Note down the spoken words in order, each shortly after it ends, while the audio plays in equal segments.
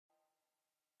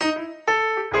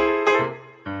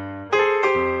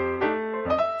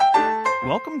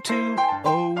welcome to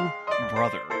Oh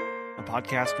Brother, a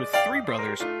podcast with three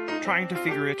brothers trying to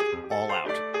figure it all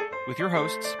out, with your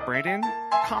hosts Brandon,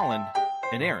 Collin,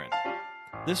 and Aaron.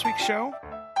 This week's show,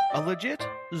 a legit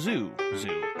zoo.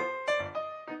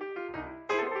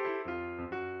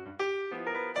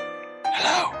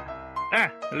 Hello.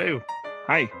 Hello.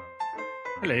 Hi.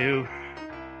 Hello.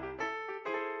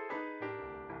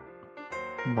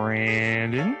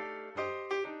 Brandon.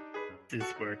 This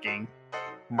is working.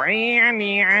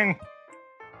 Brandon.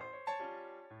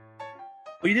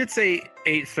 Well, you did say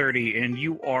 8:30, and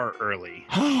you are early.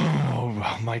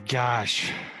 Oh my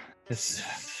gosh. This.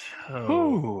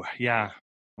 Ooh, yeah.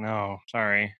 No,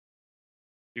 sorry.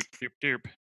 Doop.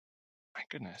 My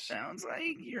goodness. Sounds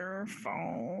like your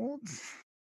fault.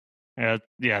 Yeah,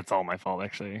 it's all my fault,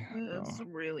 actually. It's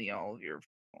really all your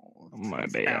fault. My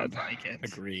It bad. sounds like it.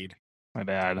 Agreed. My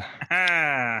bad.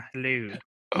 Hello.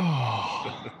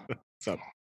 Oh. What's up?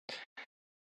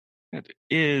 It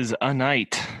is a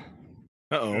night.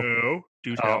 Uh-oh.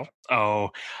 Do tell.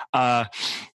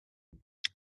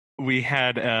 We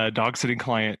had a dog sitting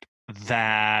client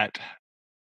that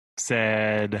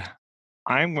said,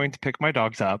 I'm going to pick my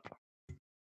dogs up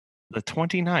the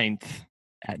 29th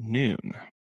at noon,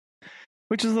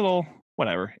 which is a little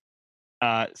whatever.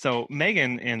 So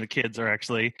Megan and the kids are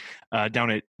actually down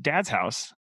at Dad's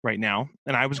house right now,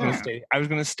 and I was going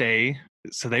to stay.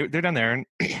 So they're down there, and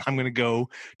I'm going to go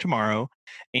tomorrow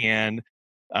and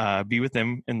be with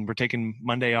them. And we're taking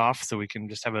Monday off, so we can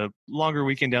just have a longer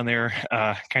weekend down there.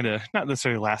 Kind of not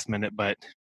necessarily last minute, but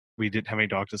we didn't have any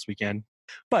dogs this weekend.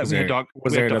 But Was we had there, dog. was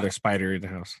we there had another dog- spider in the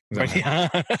house? Is that Right, yeah.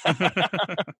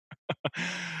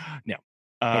 No.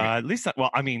 Okay. At least,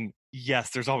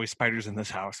 yes, there's always spiders in this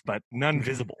house, but none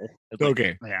visible.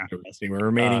 okay. Yeah. They were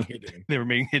remaining hidden. They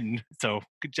remain hidden. So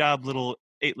good job, little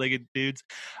 8-legged dudes.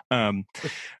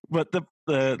 But the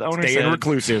owner Stay said,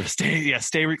 reclusive.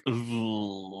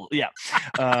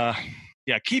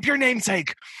 Keep your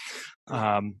namesake.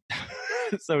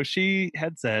 So she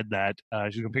had said that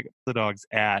she's gonna pick up the dogs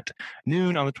at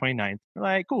noon on the 29th. We're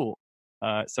like, cool.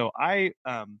 So I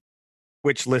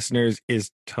Which, listeners,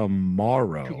 is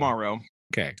tomorrow.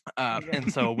 Okay.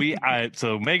 And so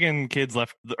so Megan kids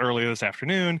left earlier this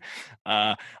afternoon.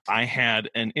 I had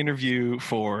an interview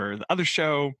for the other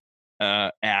show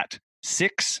at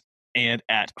 6, and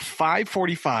at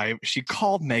 5:45 she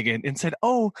called Megan and said,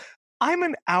 "Oh, I'm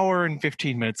an hour and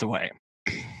 15 minutes away."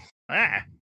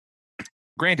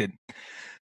 Granted,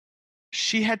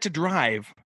 she had to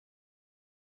drive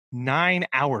 9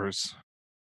 hours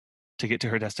to get to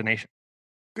her destination.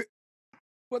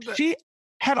 What the? She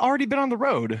had already been on the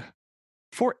road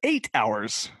for 8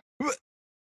 hours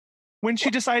when she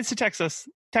decides to text us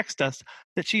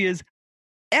that she is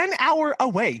an hour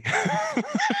away.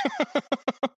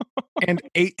 And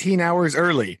 18 hours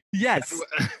early. Yes.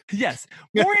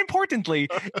 More importantly,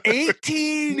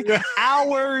 18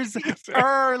 hours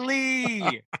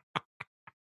early.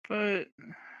 But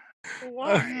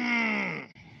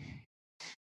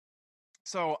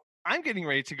So I'm getting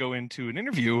ready to go into an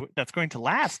interview that's going to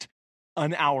last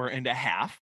an hour and a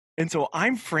half. And so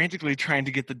I'm frantically trying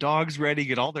to get the dogs ready,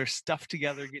 get all their stuff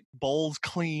together, get bowls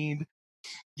cleaned,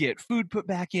 get food put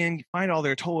back in, find all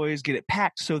their toys, get it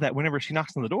packed so that whenever she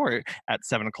knocks on the door at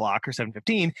 7 o'clock or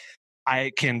 7:15,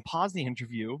 I can pause the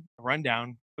interview, run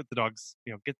down, put the dogs,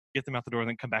 get them out the door, and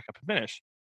then come back up and finish.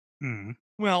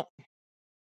 Well,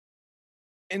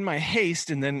 in my haste,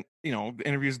 and then the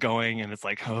interview's going, and it's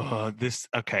like, I'm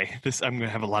gonna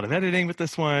have a lot of editing with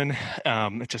this one.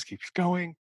 It just keeps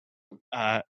going.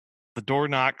 The door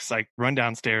knocks, I run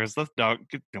downstairs, let the dog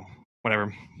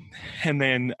whatever, and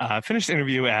then finish the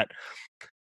interview at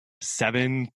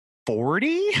 7:40.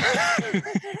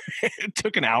 It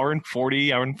took an hour and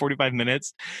 45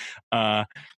 minutes. They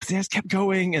just kept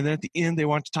going, and then at the end they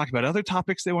wanted to talk about other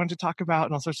topics they wanted to talk about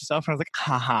and all sorts of stuff, and I was like,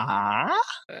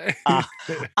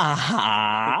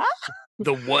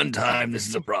 The one time this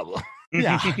is a problem.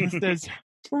 yeah, it's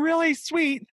really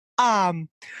sweet.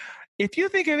 If you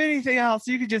think of anything else,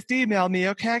 you can just email me.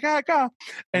 Okay, I gotta go.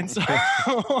 And so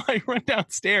I run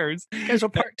downstairs. Here's a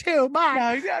part 2.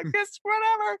 Bye. Yeah, just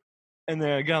whatever. And then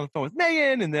I get on the phone with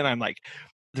Megan, and then I'm like,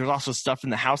 there's also stuff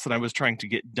in the house that I was trying to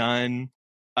get done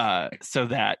so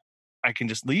that I can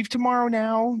just leave tomorrow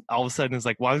now. All of a sudden, it's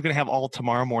like, well, I was going to have all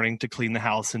tomorrow morning to clean the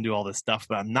house and do all this stuff,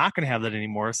 but I'm not going to have that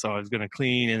anymore. So I was going to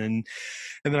clean, and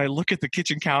then I look at the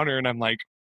kitchen counter, and I'm like,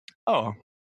 oh,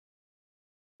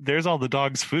 there's all the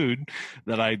dog's food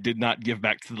that I did not give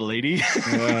back to the lady.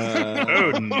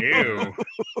 Oh no.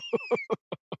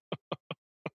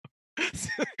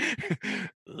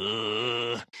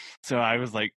 So I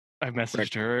was like,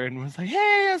 messaged her and was like,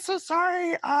 "Hey, I'm so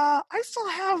sorry. I still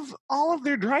have all of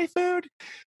their dry food.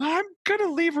 I'm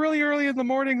gonna leave really early in the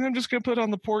morning. I'm just gonna put it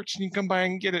on the porch, and you can come by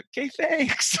and get it. Okay,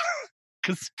 thanks."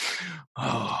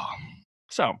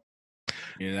 So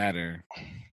Either that or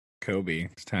Kobe.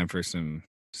 It's time for some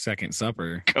second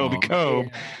supper. Kobe Oh, Cove.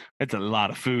 yeah. It's a lot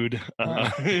of food.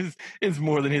 It's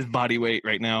more than his body weight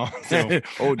right now. So,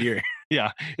 oh dear.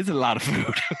 Yeah, it's a lot of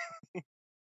food.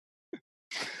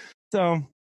 So,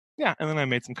 yeah, and then I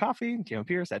made some coffee, came up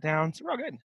here, sat down. So we're all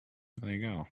good. There you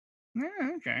go. Yeah,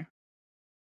 okay.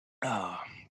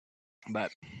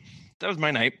 But that was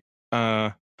my night.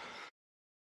 Oh,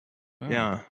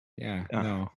 Yeah. Yeah.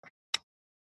 No.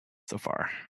 So far.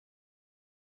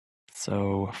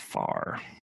 So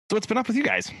what's been up with you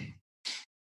guys?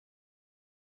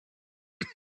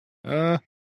 Not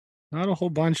a whole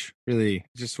bunch, really.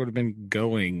 Just sort of been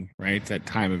going, right? It's that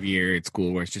time of year at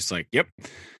school where it's just like, yep,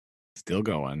 still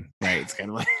going, right? It's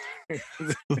kind of like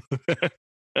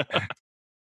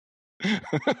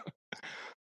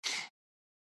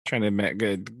trying to make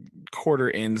good quarter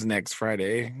ends next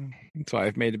Friday. So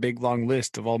I've made a big long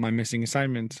list of all my missing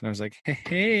assignments. And I was like,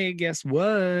 hey, guess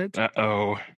what?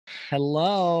 Uh-oh.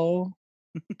 Hello.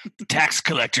 The tax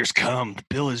collectors come. The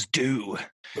bill is due.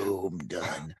 Boom,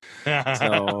 done.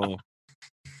 So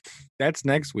that's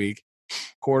next week.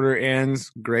 Quarter ends,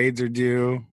 grades are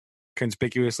due.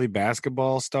 Conspicuously,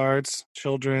 basketball starts.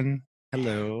 Children,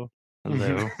 hello.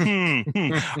 Hello.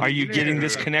 Are you getting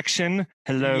this connection?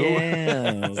 Hello.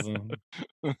 Yes.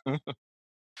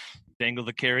 Dangle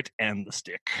the carrot and the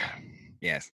stick.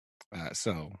 Yes.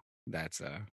 So that's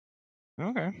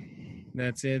Okay.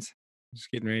 That's it. Just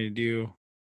getting ready to do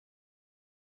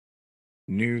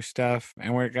new stuff,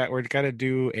 and we're gotta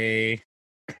do a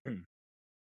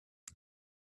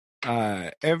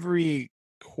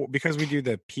because we do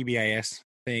the PBIS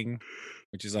thing,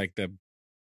 which is like the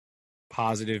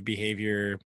positive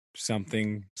behavior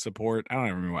something support. I don't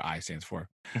even remember what I stands for.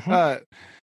 Mhm.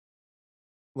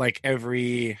 Like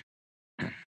every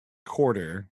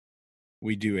quarter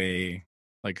we do a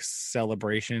like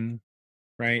celebration,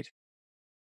 right?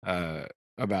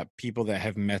 About people that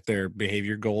have met their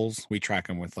behavior goals. We track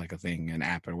them with like a thing, an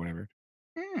app or whatever.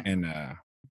 And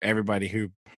everybody who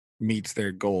meets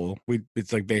their goal,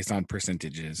 it's like based on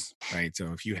percentages, right?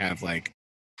 So if you have like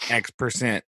X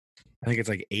percent, I think it's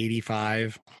like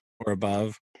 85 or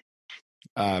above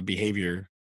behavior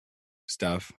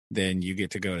stuff, then you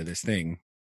get to go to this thing.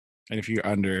 And if you're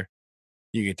under,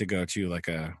 you get to go to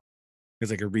it's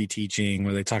like a reteaching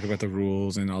where they talk about the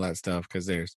rules and all that stuff, because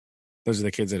those are the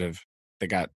kids that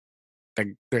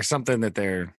there's something that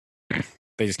they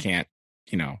just can't,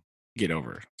 get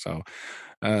over. So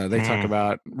they talk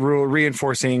about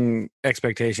reinforcing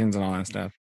expectations and all that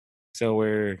stuff. So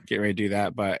we're getting ready to do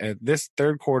that. But at this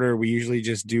third quarter, we usually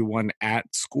just do one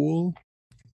at school,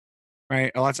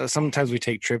 right? Sometimes we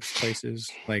take trips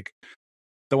places. Like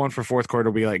the one for fourth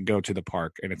quarter, we like go to the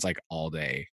park and it's like all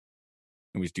day.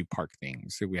 And we just do park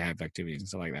things. So we have activities and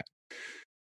stuff like that.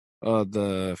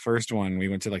 The first one, we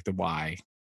went to like the Y.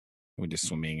 We did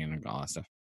swimming and all that stuff.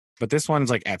 But this one's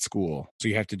like at school. So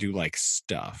you have to do like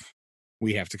stuff.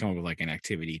 We have to come up with like an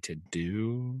activity to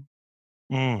do.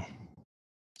 Okay.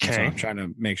 So I'm trying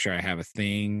to make sure I have a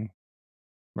thing,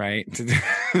 right?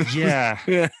 Yeah.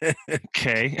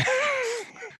 Okay.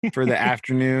 For the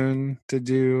afternoon to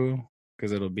do,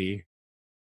 because it'll be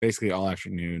basically all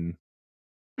afternoon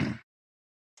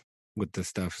with the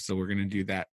stuff. So we're going to do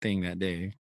that thing that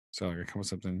day. So I'm going to come with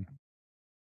something,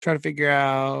 try to figure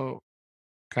out,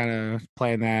 kind of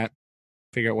plan that,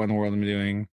 figure out what in the world I'm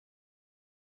doing.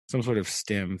 Some sort of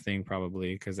STEM thing,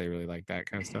 probably, because they really like that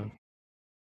kind of stuff.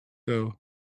 So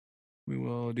we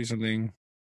will do something.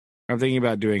 I'm thinking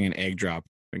about doing an egg drop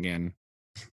again.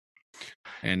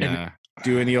 And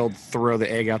doing the old throw the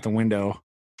egg out the window.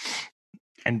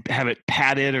 And have it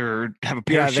padded or have a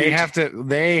parachute. Yeah,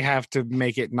 they have to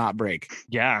make it not break.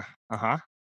 Yeah.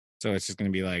 So it's just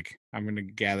going to be like, I'm going to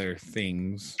gather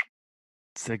things.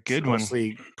 It's a good one.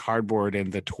 Mostly cardboard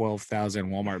and the 12,000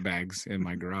 Walmart bags in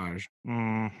my garage.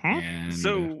 Mm-hmm. And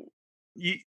so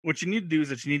what you need to do is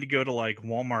that you need to go to like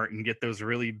Walmart and get those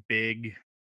really big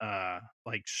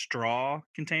like straw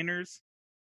containers,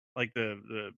 like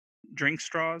the drink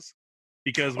straws,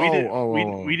 because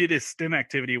we did a STEM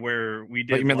activity where we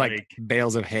did, but you meant like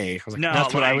bales of hay. I was like, no,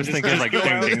 that's what I was thinking. Like, go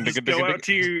out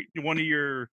to one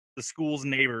of the school's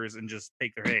neighbors and just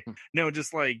take their hay. No,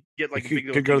 just like get like a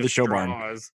big could go to the show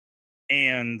barn.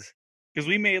 And because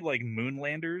we made like moon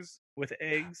landers with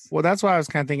eggs. Well, that's what I was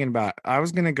kind of thinking about. I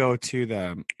was going to go to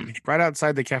the right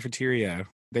outside the cafeteria.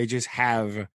 They just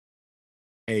have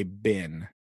a bin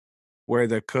where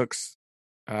the cooks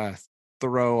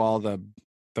throw all the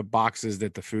boxes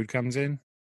that the food comes in,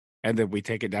 and then we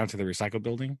take it down to the recycle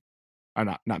building. Or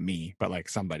not me, but like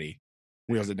somebody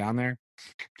wheels it down there.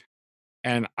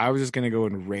 And I was just gonna go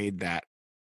and raid that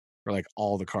for like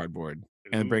all the cardboard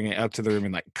and bring it up to the room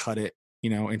and like cut it,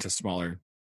 into smaller,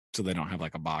 so they don't have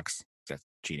like a box. That's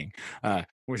cheating. But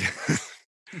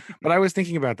I was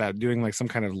thinking about that, doing like some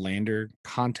kind of lander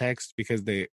context, because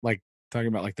they like talking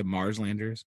about like the Mars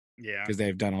landers. Yeah. Because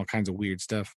they've done all kinds of weird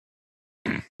stuff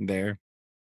there.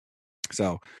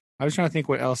 So I was trying to think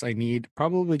what else I need.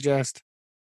 Probably just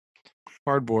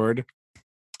cardboard,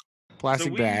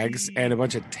 plastic bags, and a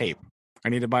bunch of tape. I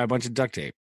need to buy a bunch of duct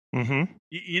tape. Mm-hmm.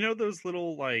 You know those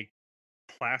little like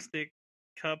plastic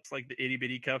cups, like the itty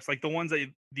bitty cups, like the ones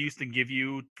that they used to give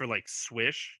you for like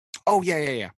Swish. Oh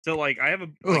yeah. So like I have a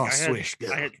Swish.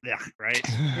 right.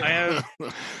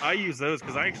 I use those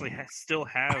because I actually still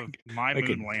have my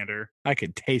Moonlander. I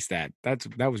could taste that.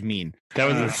 That was mean. That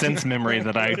was a sense memory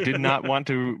that I did not want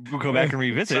to go back and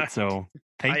revisit. So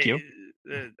thank you.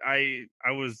 I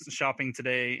was shopping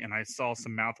today and I saw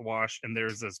some mouthwash, and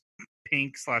there's this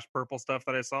pink/purple stuff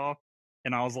that I saw,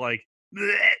 and I was like,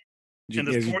 bleh! And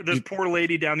this poor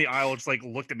lady down the aisle just like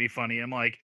looked at me funny. I'm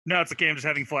like, no, it's okay. I'm just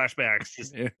having flashbacks.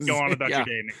 Just go on about your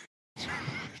day.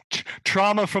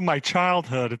 Trauma from my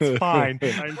childhood. It's fine.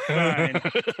 I'm fine.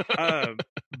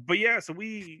 But yeah, so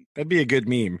that'd be a good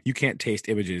meme. You can't taste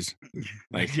images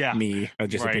like me.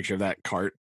 Just a picture of that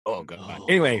cart. Oh god.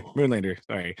 Anyway, Moonlander.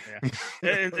 Sorry.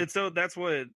 Yeah. And so that's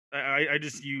what I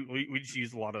just use. We just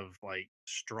use a lot of like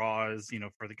straws,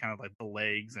 for the kind of like the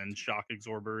legs and shock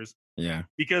absorbers. Yeah.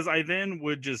 Because I then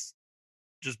would just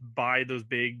buy those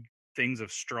big things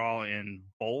of straw in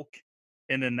bulk,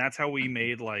 and then that's how we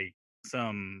made like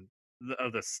some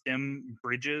of the stem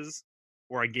bridges,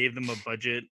 where I gave them a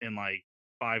budget in like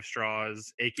 5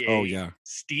 straws, aka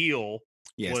steel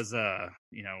was a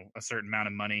certain amount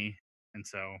of money. And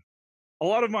so a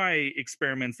lot of my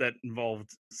experiments that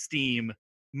involved steam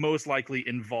most likely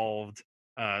involved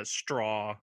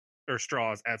straws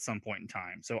at some point in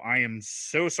time. So I am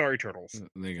so sorry, Turtles.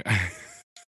 I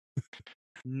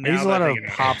use a lot of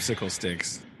popsicle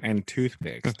sticks and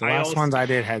toothpicks. The last ones I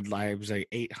did had like, it was like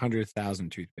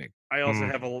 800,000 toothpicks. I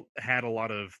also had a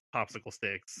lot of popsicle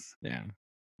sticks. Yeah.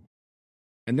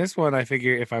 And this one, I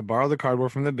figure if I borrow the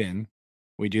cardboard from the bin,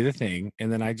 we do the thing,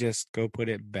 and then I just go put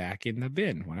it back in the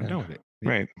bin when I'm done with it.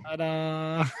 Right.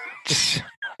 Ta-da!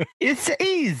 It's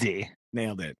easy.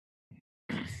 Nailed it.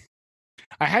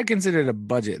 I had considered a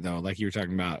budget, though, like you were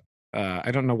talking about. I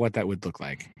don't know what that would look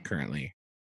like currently,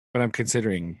 but I'm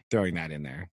considering throwing that in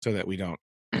there so that we don't,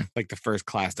 like the first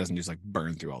class doesn't just like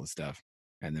burn through all the stuff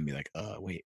and then be like,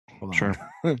 wait, hold on. Sure.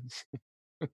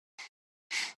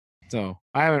 So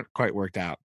I haven't quite worked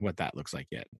out what that looks like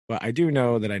yet, but I do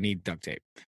know that I need duct tape.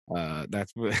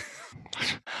 That's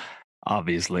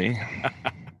obviously.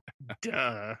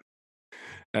 Duh.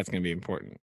 That's going to be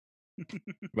important.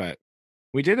 But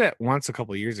we did it once a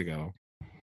couple years ago,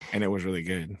 and it was really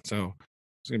good. So I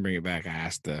was going to bring it back. I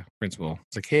asked the principal,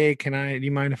 it's like, hey, do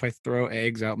you mind if I throw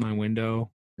eggs out my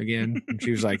window again? And she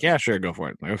was like, yeah, sure, go for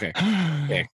it. I'm like,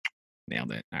 okay.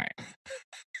 Nailed it. All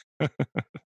right.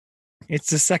 It's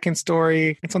the second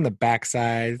story. It's on the back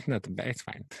side. It's not the back. It's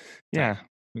fine. Yeah.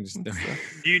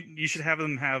 You should have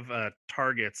them have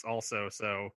targets also.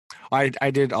 So I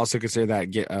did also consider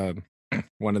that. Get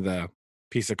one of the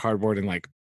piece of cardboard and like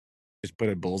just put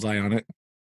a bullseye on it,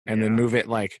 and then move it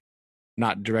like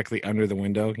not directly under the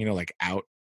window. Like out.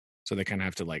 So they kind of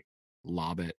have to like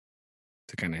lob it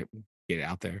to kind of get it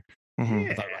out there.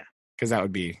 Mm-hmm. Because that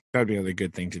would be another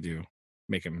good thing to do.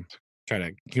 Make them try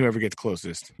to whoever gets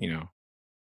closest.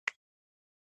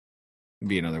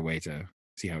 Be another way to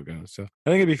see how it goes. So I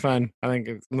think it'd be fun.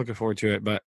 I'm looking forward to it,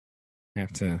 but I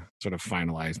have to sort of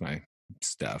finalize my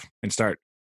stuff and start.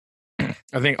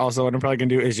 I think also what I'm probably gonna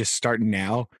do is just start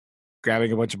now,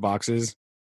 grabbing a bunch of boxes,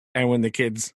 and when the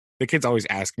kids always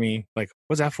ask me like,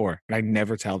 "What's that for?" and I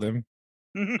never tell them.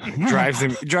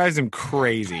 drives them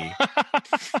crazy.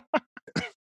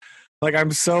 Like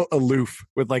I'm so aloof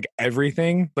with like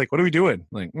everything. Like, what are we doing?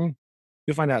 Like, you'll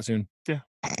find out soon. Yeah.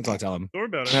 That's all I tell them. Don't worry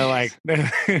about it. They're like,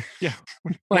 yeah.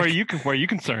 Like, where are you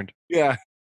concerned? Yeah.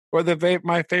 Or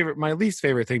my least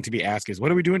favorite thing to be asked is,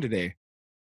 what are we doing today?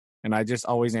 And I just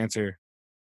always answer,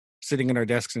 sitting in our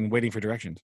desks and waiting for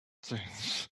directions.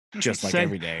 Just like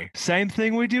every day. Same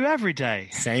thing we do every day.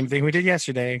 Same thing we did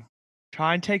yesterday.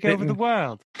 Try and take over the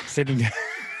world. Sitting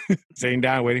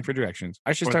down, waiting for directions.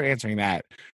 I should start answering that.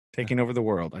 Taking over the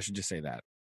world. I should just say that.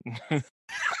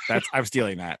 I'm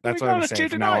stealing that. That's We what I'm got a saying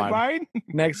from now tonight, on. right?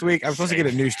 Next week, I'm supposed to get a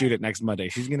Same. new student next Monday.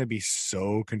 She's gonna be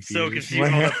so confused. So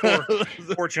confused. Oh,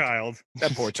 that poor child.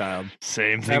 That poor child.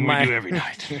 Same thing we do every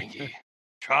night, Pinky.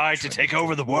 Try to take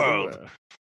over the world.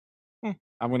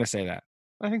 I'm gonna say that.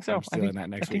 I think so. I'm stealing that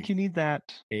next I think week. you need that.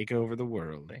 Take over the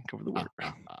world. Take over the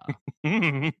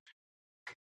world.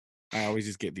 I always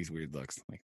just get these weird looks.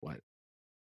 Like, what?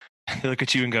 They look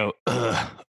at you and go,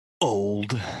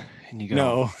 old. And you go,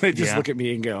 No, they just "Yeah." look at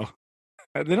me and go.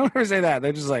 They don't ever say that.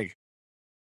 They're just like,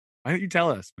 why don't you tell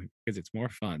us? Because it's more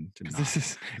fun to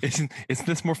not. Isn't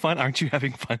this more fun? Aren't you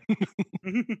having fun?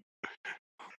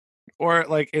 Or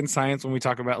like in science, when we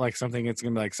talk about like something, it's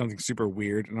gonna be like something super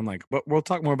weird, and I'm like, but we'll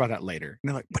talk more about that later. And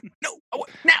they're like, but no,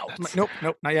 now. I'm like, nope,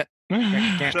 not yet.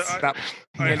 Can't So stop.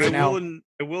 I Can't do it now.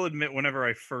 will admit, whenever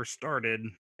I first started,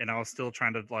 and I was still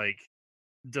trying to like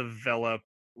develop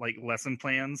like lesson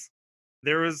plans,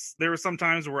 there were some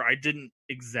times where I didn't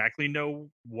exactly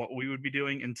know what we would be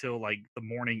doing until like the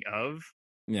morning of.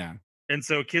 Yeah. And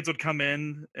so kids would come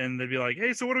in and they'd be like,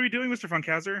 "Hey, so what are we doing, Mr.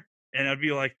 Funkhauser?" And I'd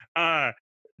be like,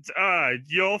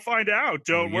 you'll find out.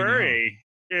 Don't worry.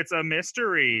 It's a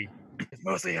mystery." It's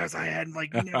mostly as I had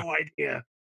like no idea.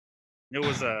 It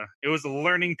was a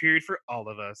learning period for all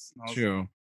of us. True.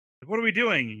 Like, what are we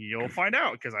doing? You'll find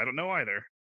out, because I don't know either.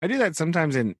 I do that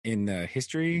sometimes in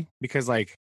history, because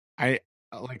like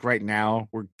like right now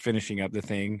we're finishing up the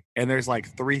thing, and there's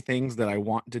like 3 things that I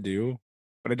want to do,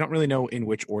 but I don't really know in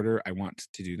which order I want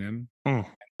to do them. So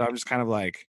I'm just kind of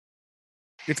like,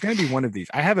 it's going to be one of these.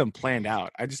 I haven't planned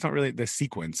out. I just don't really. The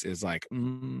sequence is like,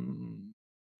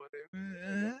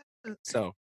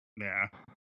 so Yeah.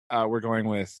 we're going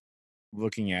with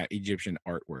looking at Egyptian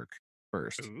artwork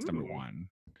first. It's number Ooh. 1.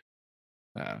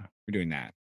 We're doing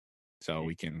that so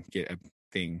we can get a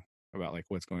thing about like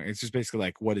what's going on. It's just basically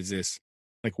like, what is this?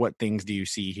 Like, what things do you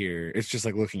see here? It's just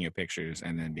like looking at pictures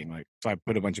and then being like, so I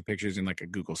put a bunch of pictures in like a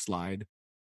Google slide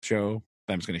show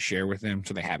that I'm just going to share with them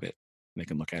so they have it. They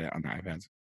can look at it on their iPads.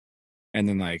 And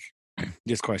then like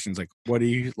just questions like, what do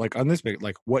you like on this big,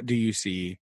 like, what do you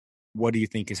see? What do you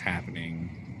think is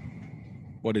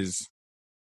happening? What is,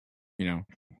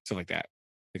 stuff like that,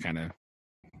 to kind of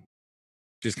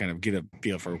get a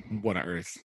feel for what on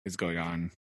earth is going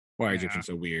on. Why are Egyptians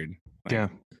so weird? Like, Yeah.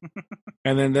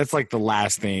 And then that's like the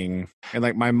last thing. And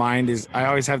like my mind is, I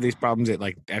always have these problems at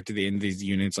like after the end of these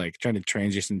units, like trying to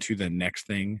transition to the next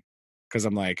thing. Cause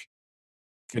I'm like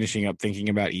finishing up thinking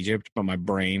about Egypt, but my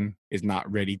brain is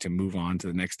not ready to move on to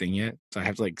the next thing yet. So I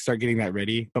have to like start getting that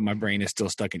ready, but my brain is still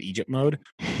stuck in Egypt mode.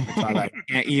 So I like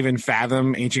can't even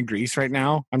fathom ancient Greece right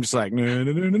now. I'm just like,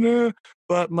 no,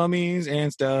 but mummies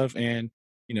and stuff. And,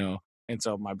 and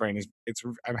so my brain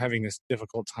I'm having this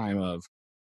difficult time of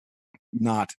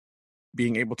not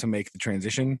being able to make the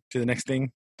transition to the next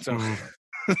thing. So,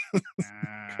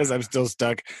 because I'm still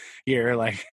stuck here,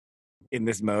 like in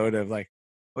this mode of like,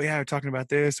 oh yeah, we're talking about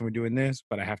this and we're doing this,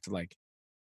 but I have to like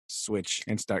switch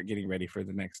and start getting ready for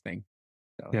the next thing.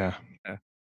 So, Yeah.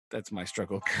 That's my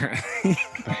struggle currently.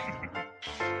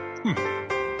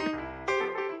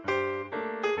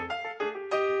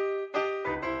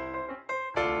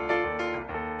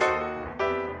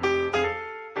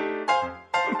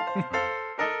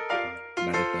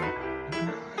 About it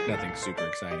though. Nothing super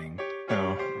exciting.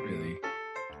 No. Really.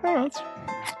 Oh,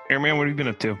 Airman, what have you been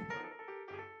up to?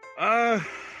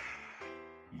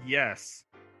 Yes.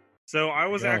 So I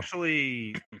was Go.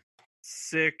 actually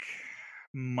sick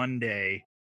Monday.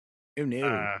 Oh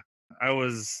no. I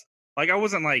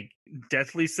wasn't like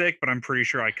deathly sick, but I'm pretty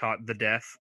sure I caught the death.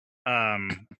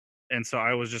 And so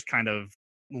I was just kind of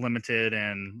limited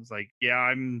and was like, yeah,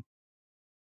 I'm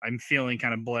feeling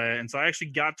kind of bleh. And so I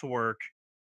actually got to work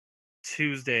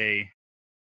Tuesday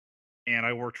and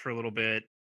I worked for a little bit.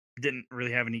 Didn't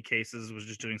really have any cases, was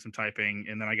just doing some typing,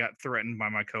 and then I got threatened by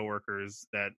my coworkers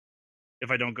that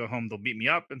if I don't go home, they'll beat me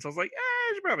up. And so I was like,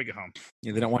 I should probably go home.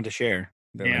 Yeah, they don't want to share.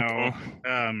 They're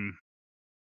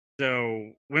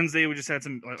So Wednesday we just had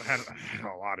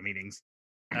a lot of meetings.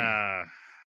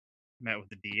 Met with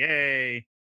the DA,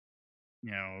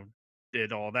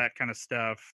 did all that kind of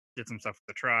stuff, did some stuff with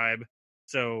the tribe.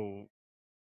 So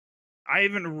I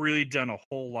haven't really done a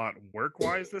whole lot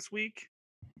work-wise this week.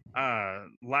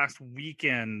 Last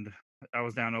weekend I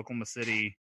was down in Oklahoma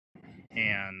City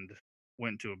and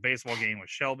went to a baseball game with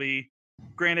Shelby.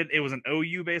 Granted, it was an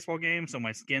OU baseball game, so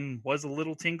my skin was a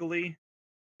little tingly.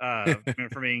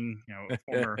 For being,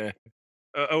 former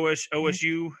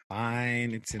OSU.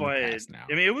 Fine, it's in the past now.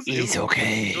 I mean, it was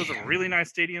okay. It was a really nice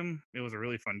stadium. It was a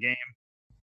really fun game.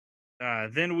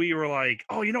 Then we were like,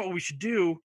 oh, you know what we should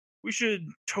do? we should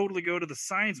totally go to the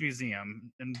science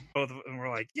museum. And both of them were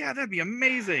like, yeah, that'd be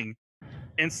amazing.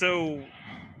 And so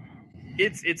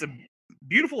it's a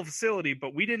beautiful facility,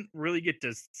 but we didn't really get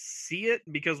to see it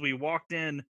because we walked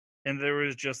in and there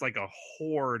was just like a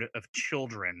horde of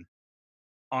children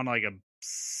on like a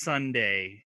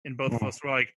Sunday, and both of us were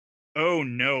like, oh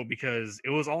no, because it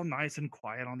was all nice and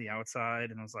quiet on the outside,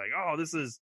 and I was like, oh, this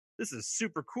is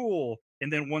super cool.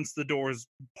 And then once the doors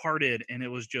parted and it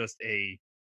was just a,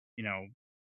 you know,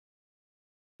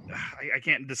 I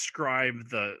can't describe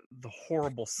the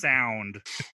horrible sound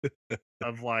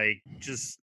of like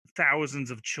just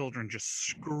thousands of children just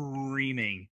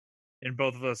screaming. And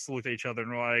both of us looked at each other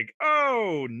and were like,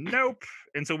 oh, nope.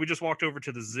 And so we just walked over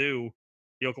to the zoo,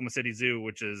 the Oklahoma City Zoo,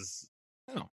 which is,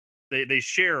 Oh. they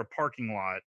share a parking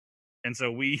lot. And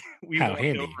so we How walked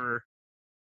handy.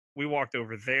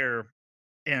 over there,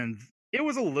 and it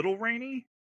was a little rainy.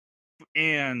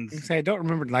 And I don't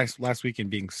remember last weekend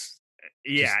being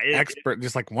yeah, expert,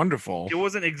 just like wonderful. it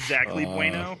wasn't exactly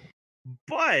bueno,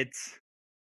 but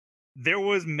there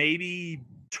was maybe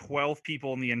 12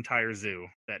 people in the entire zoo.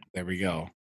 There we go.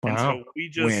 And Wow. so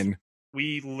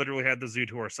we literally had the zoo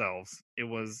to ourselves. It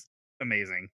was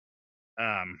amazing.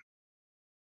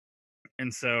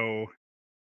 And so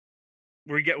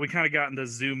we kind of got into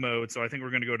zoo mode. So I think we're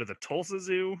going to go to the Tulsa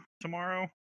Zoo tomorrow.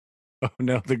 Oh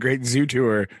no, the Great Zoo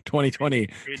Tour 2020.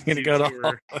 Great Gonna zoo go to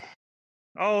tour.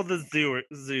 All the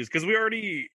zoos, because we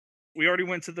already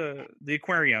went to the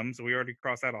aquarium, so we already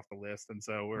crossed that off the list. And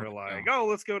so we're like, oh,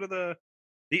 let's go to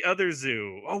the other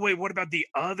zoo. Oh wait, what about the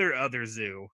other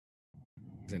zoo?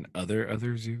 Is an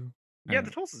other zoo? Yeah,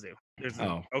 the Tulsa Zoo. There's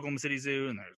the Oklahoma City Zoo,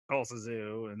 and there's Tulsa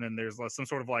Zoo, and then there's some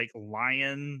sort of like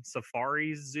lion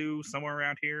safari zoo somewhere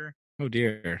around here. Oh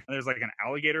dear. And there's like an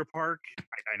alligator park.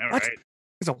 I know, What? right?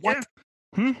 There's a what?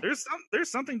 Yeah.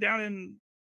 There's something down in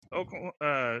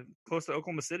Oklahoma, close to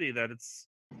Oklahoma City, that it's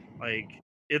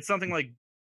something like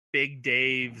Big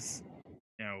Dave's,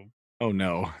 you know. Oh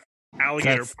no.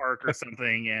 Alligator park or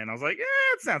something. And I was like, yeah,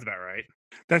 it sounds about right.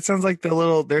 That sounds like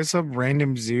there's some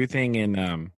random zoo thing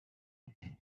in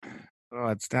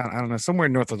it's down, I don't know, somewhere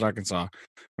in Northwest Arkansas.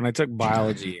 When I took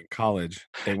biology in college,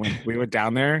 we went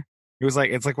down there. It's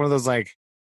like one of those like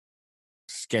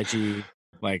sketchy,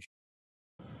 like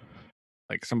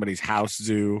somebody's house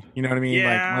zoo. You know what I mean?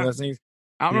 Yeah. Like one of those things.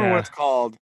 I don't know what it's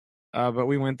called, but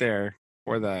we went there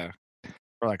for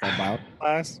like our biology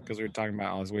class because we were talking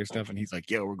about all this weird stuff, and he's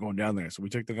like, "Yo, we're going down there." So we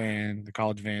took the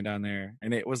college van down there,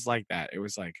 and it was like that. It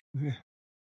was like,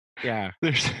 yeah,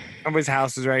 There's somebody's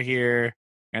house is right here,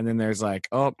 and then there's like,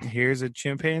 oh, here's a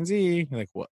chimpanzee. You're like,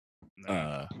 what?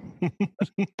 And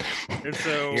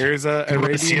so here's a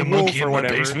Arabian wolf or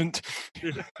whatever. Basement.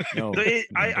 No,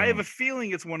 I have a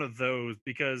feeling it's one of those,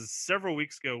 because several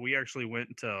weeks ago we actually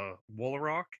went to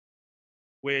Woolarock,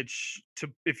 which,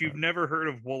 if you've never heard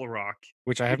of Woolarock,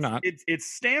 which I have not, it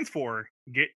stands for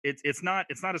it's not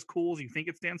as cool as you think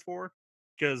it stands for,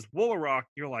 because Woolarock,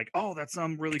 you're like, oh, that's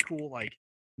some really cool like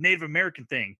Native American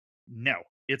thing. No,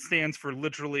 it stands for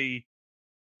literally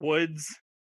woods,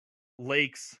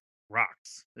 lakes,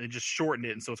 rocks. They just shortened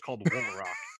it, and so it's called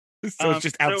Woolarock. So it's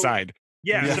just outside.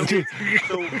 Yeah.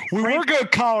 So we were gonna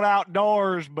call it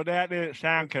outdoors, but that didn't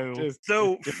sound cool.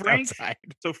 So outside.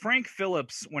 Frank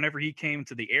Phillips, whenever he came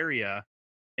to the area,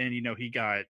 and he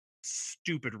got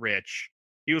stupid rich,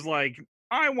 he was like,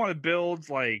 I want to build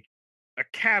like a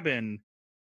cabin,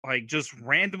 like just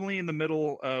randomly in the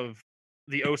middle of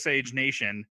the Osage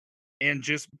Nation, and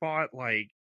just bought like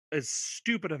a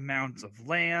stupid amount of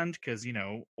land because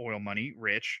oil money,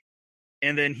 rich.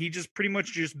 And then he just pretty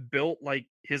much just built like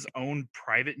his own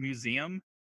private museum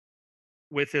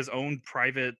with his own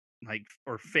private like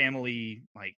or family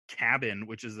like cabin,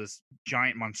 which is this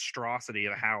giant monstrosity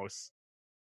of a house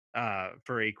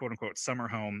for a quote unquote summer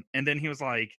home. And then he was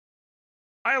like,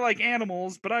 I like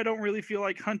animals, but I don't really feel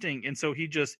like hunting. And so he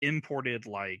just imported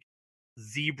like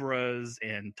zebras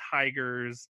and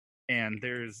tigers, and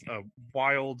there's a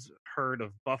wild herd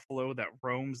of buffalo that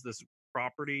roams this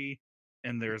property,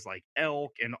 and there's like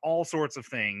elk and all sorts of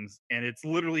things, and it's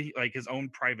literally like his own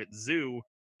private zoo.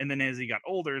 And then as he got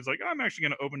older, it's like, I'm actually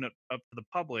going to open it up to the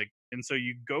public. And so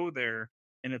you go there,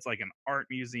 and it's like an art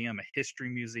museum, a history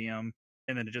museum,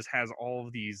 and then it just has all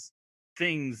of these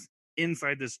things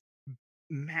inside this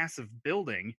massive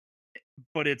building,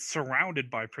 but it's surrounded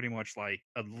by pretty much like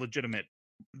a legitimate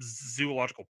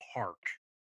zoological park.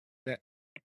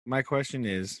 My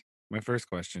first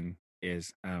question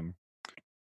is,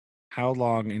 how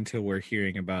long until we're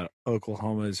hearing about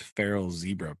Oklahoma's feral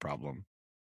zebra problem?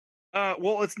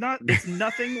 Well, it's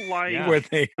nothing like where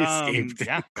they escaped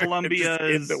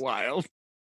Columbia's in the wild.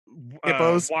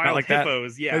 Hippos? Not wild like that?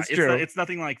 hippos. Yeah, That's true. It's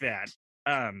nothing like that.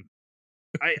 I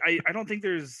don't think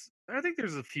there's. I think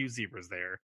there's a few zebras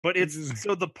there, but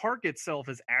so the park itself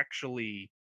is actually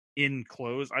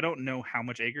enclosed. I don't know how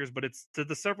much acres, but it's to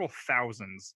the several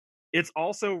thousands. It's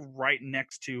also right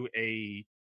next to a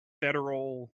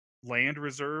federal land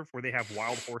reserve where they have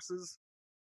wild horses.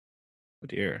 Oh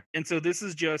dear. And so this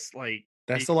is just like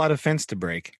That's a lot of fence to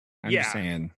break. I'm just Yeah.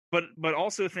 saying. but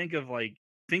also think of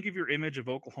your image of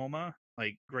Oklahoma,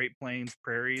 like Great Plains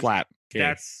prairies. Flat. Okay.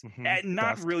 That's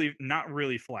not Dust.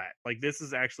 really flat. Like this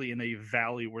is actually in a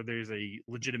valley where there's a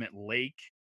legitimate lake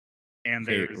and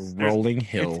Okay, there's rolling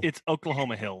hill. It's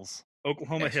Oklahoma Hills.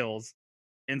 Oklahoma Yes. Hills.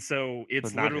 And so it's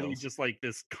But not literally hills. just like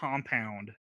this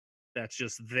compound that's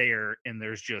just there and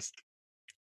there's just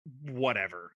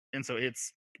whatever. And so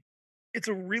it's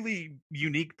a really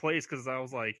unique place because I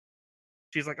was like,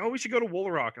 she's like, oh, we should go to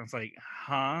Woolarock. And I was like,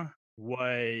 huh?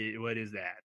 What is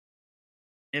that?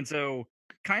 And so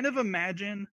kind of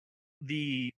imagine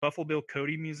the Buffalo Bill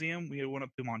Cody Museum. We went up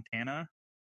to Montana.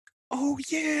 Oh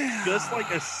yeah. Just like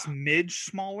a smidge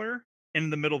smaller in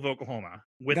the middle of Oklahoma.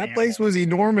 With that place was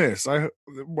enormous.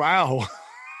 Wow.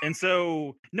 And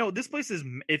so no, this place is,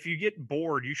 if you get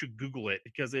bored, you should Google it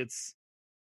because it's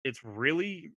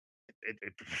really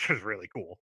it's really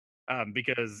cool.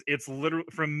 Because it's literally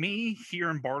from me here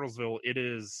in Bartlesville, it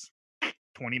is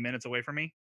 20 minutes away from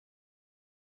me.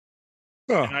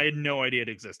 Oh, And I had no idea it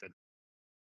existed.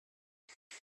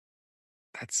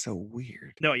 that's so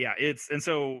weird. No, yeah, and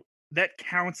so that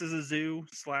counts as a zoo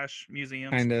 /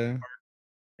 museum. Kinda.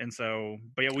 And so,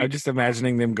 but yeah, I'm just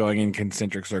imagining them going in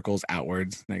concentric circles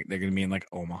outwards. Like they're gonna be in like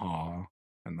Omaha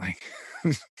and like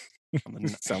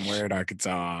somewhere in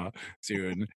Arkansas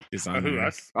soon. Just on who, their,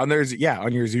 us? on their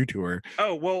on your zoo tour.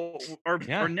 Oh well, our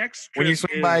next trip when you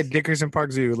swing by Dickerson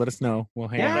Park Zoo, let us know. We'll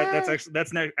hang out.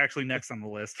 That's actually next on the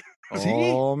list.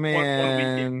 Oh man, one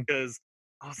weekend, because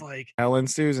I was like, Helen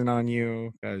Susan on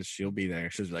you because she'll be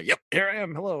there. She'll be like, "Yep, here I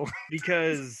am. Hello."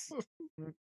 Because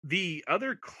the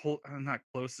other not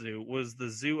close zoo was the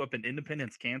zoo up in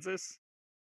Independence, Kansas.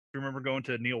 You remember going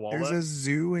to Neowalla? There's a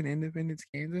zoo in Independence,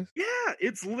 Kansas. Yeah,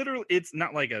 it's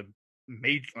not like a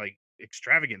major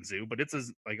extravagant zoo, but it's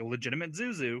like a legitimate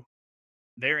zoo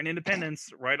there in Independence,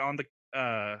 right on the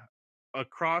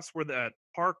across where that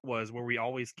park was where we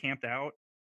always camped out.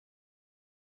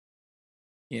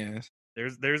 Yes.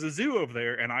 There's a zoo over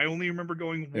there, and I only remember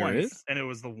going once, and it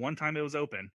was the one time it was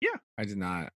open. Yeah, I did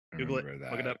not remember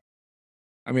that. Look it up.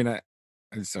 I mean, I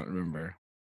just don't remember.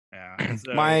 Yeah,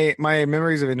 so, my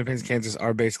memories of Independence, Kansas,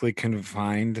 are basically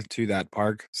confined to that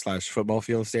park / football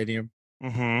field stadium,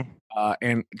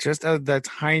 and just the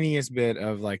tiniest bit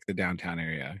of like the downtown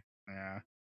area. Yeah,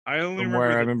 I only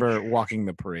remember walking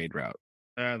the parade route.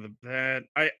 I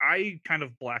kind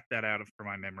of blacked that out for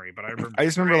my memory, but I remember. I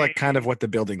just remember like kind of what the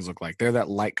buildings look like. They're that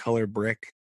light color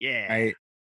brick. Yeah. Right?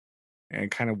 And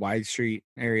kind of wide street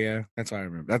area. That's what I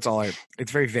remember. That's all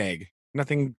it's very vague.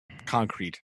 Nothing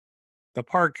concrete. The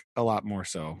park a lot more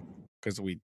so because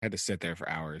we had to sit there for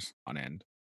hours on end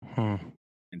and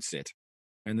sit,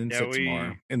 and then sit some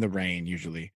more in the rain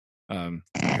usually. It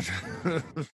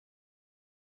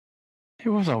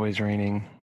was always raining.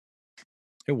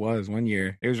 It was one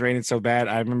year. It was raining so bad.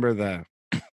 I remember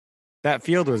that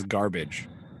field was garbage,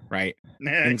 right?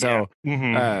 And so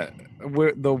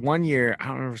the one year, I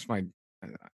don't remember if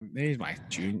it's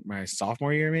my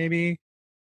sophomore year, maybe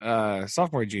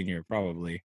sophomore junior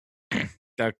probably.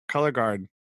 The color guard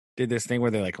did this thing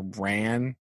where they like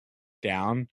ran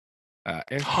down. It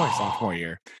was probably sophomore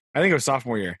year. I think it was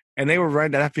sophomore year, and they were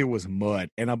running. That field was mud,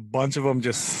 and a bunch of them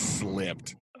just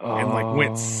slipped and like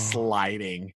went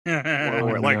sliding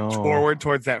forward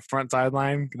towards that front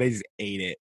sideline. They just ate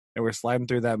it. They were sliding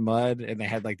through that mud, and they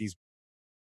had like these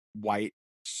white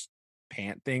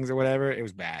pant things or whatever. It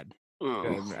was bad.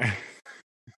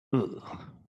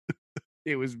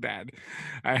 It was bad.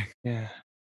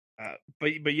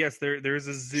 But yes, there's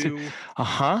a zoo.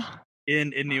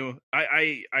 In New,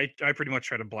 I pretty much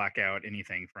try to black out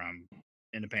anything from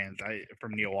Independence.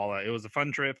 From Neowalla. It was a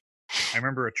fun trip. I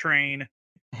remember a train,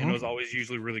 and it was always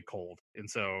usually really cold, and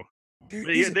so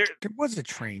there was a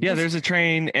train. Yeah, there's a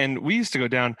train, and we used to go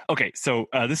down. Okay, so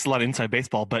this is a lot of inside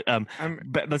baseball, but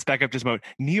let's back up just a moment.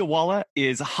 Neowalla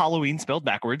is Halloween spelled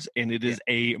backwards, and it is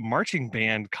a marching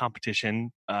band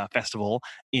competition festival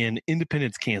in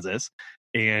Independence, Kansas.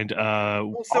 And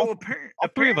all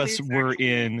three of us were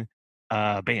in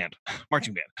band,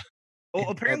 marching band. Well,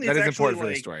 apparently that it's is important for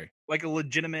the story. Like a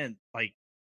legitimate like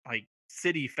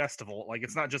city festival. Like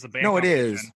it's not just a band. No, it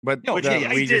is. But I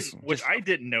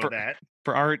didn't know that.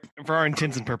 For our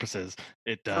intents and purposes,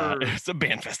 it's a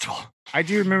band festival. I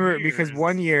do remember because Years.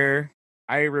 one year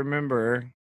I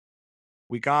remember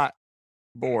we got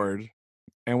bored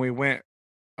and we went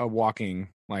walking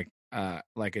like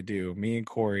a do. Me and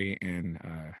Corey and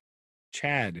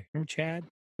Chad. Remember Chad?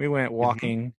 We went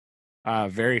walking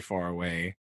very far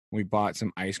away. We bought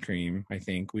some ice cream. I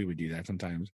think we would do that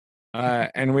sometimes.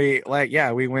 And we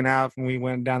we went out and we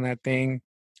went down that thing.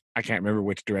 I can't remember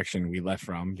which direction we left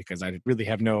from because I really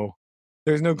have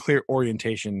there's no clear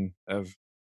orientation of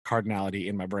cardinality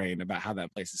in my brain about how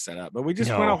that place is set up. But we just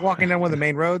went off walking down one of the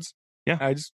main roads.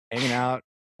 Yeah. Just hanging out,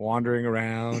 wandering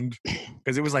around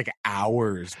because it was like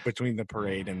hours between the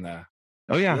parade and the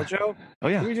field show. Oh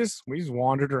yeah. We just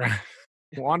wandered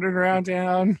around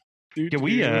town.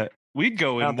 Yeah, we'd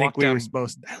go and walk down. I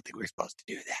don't think we were supposed to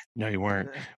do that. No, you weren't.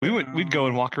 We'd go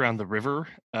and walk around the river.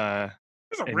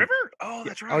 There's a river? Oh,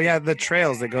 that's right. Oh yeah, the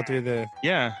trails that go through the.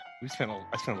 Yeah, I spent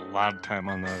a lot of time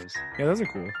on those. Yeah, those are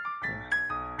cool.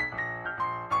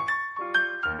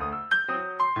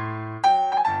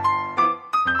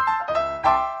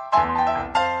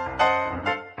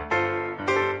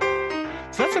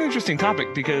 So that's an interesting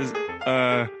topic because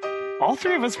all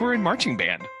three of us were in marching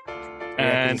band.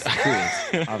 And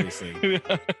cool, obviously.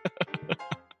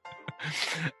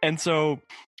 And so,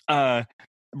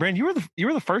 Brand, you were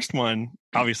the first one,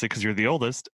 obviously, because you're the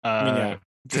oldest. By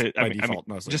default,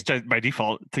 mostly. Just by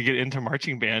default to get into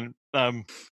marching band.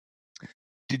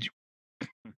 Did you?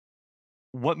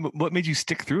 What made you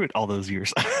stick through it all those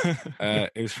years?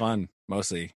 It was fun,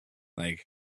 mostly. Like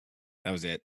that was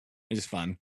it. It was just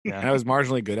fun. Yeah, and I was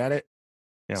marginally good at it.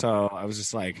 Yeah. So I was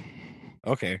just like,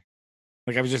 okay,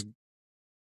 like I was just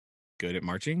good at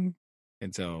marching,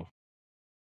 and so,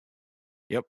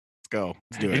 yep, let's go,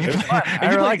 let's do it. It was fun. I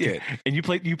really liked it. And you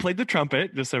played the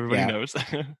trumpet, just so everybody knows.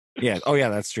 Yeah. Oh yeah,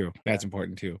 that's true. That's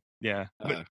important too. Yeah.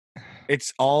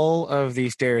 It's all of the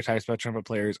stereotypes about trumpet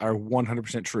players are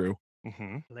 100% true.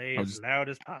 Mm-hmm. Play as loud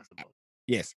as possible.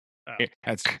 Yes,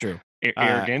 that's true.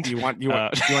 Arrogant. You want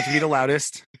to be the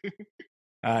loudest.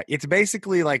 It's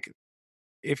basically like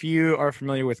if you are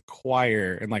familiar with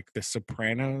choir and like the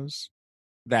Sopranos.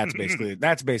 That's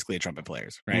basically a trumpet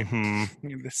players, right? Mm-hmm.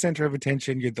 You're the center of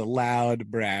attention. You're the loud,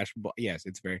 brash. Yes,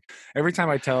 it's very. Every time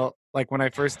I tell, like when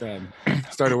I first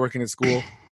started working at school,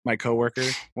 my coworker,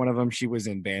 one of them, she was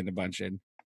in band a bunch, and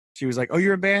she was like, "Oh,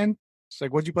 you're in band?" She's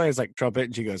like, "What'd you play?" I was like, "Trumpet,"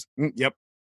 and she goes, "Yep,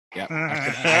 yep."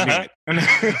 I knew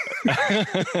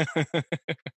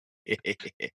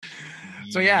it.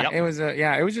 So yeah, it was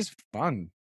it was just fun.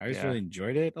 I just really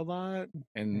enjoyed it a lot,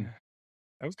 and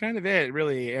that was kind of it,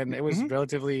 really. And it was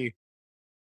relatively,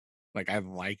 like, I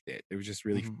liked it. It was just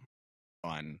really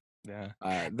fun. Yeah.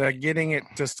 The getting it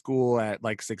to school at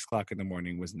like 6 o'clock in the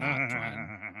morning was not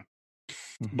fun,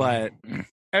 but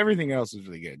everything else was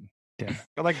really good. Yeah.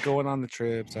 I like going on the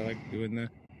trips. I like doing the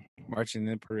marching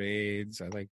in the parades. I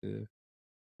like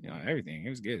everything. It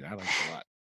was good. I liked it a lot.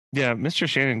 Yeah, Mr.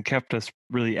 Shannon kept us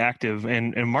really active,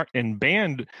 and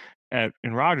band in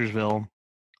Rogersville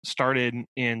started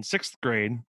in 6th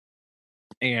grade,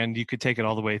 and you could take it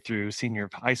all the way through senior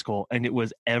high school, and it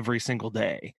was every single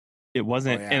day. It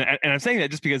wasn't, and I'm saying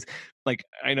that just because, like,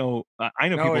 I know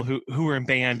people who were in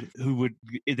band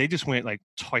they just went like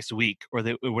twice a week, or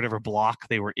whatever block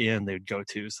they were in, they would go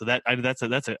to. So I think that's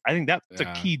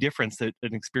a key difference, that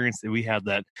an experience that we had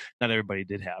that not everybody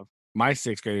did have. My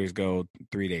 6th graders go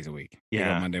 3 days a week. They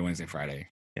go Monday, Wednesday, Friday.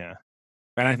 Yeah.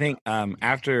 And I think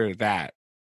after that,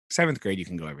 7th grade, you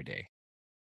can go every day.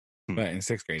 But in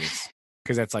 6th grade, it's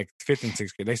because that's like 5th and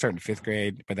 6th grade. They start in 5th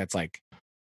grade, but that's like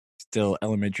still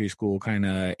elementary school kind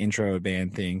of intro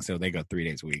band thing. So they go 3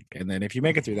 days a week. And then if you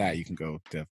make it through that, you can go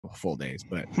to full days.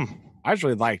 But I just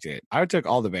really liked it. I took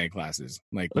all the band classes.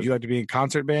 Like, would you like to be in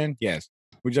concert band? Yes.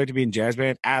 Would you like to be in jazz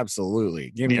band?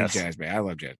 Absolutely. Give me a jazz band. I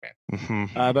love jazz band.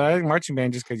 But I think marching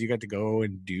band just because you got to go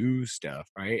and do stuff,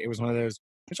 right? It was one of those.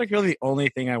 It's like really the only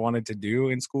thing I wanted to do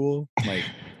in school. Like,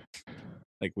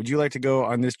 would you like to go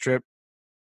on this trip?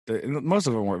 Most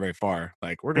of them weren't very far.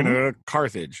 Like, we're going to go to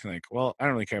Carthage. Like, well, I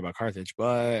don't really care about Carthage,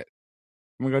 but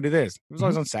I'm going to go do this. It was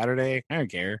always on Saturday. I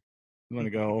don't care. I'm going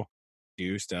to go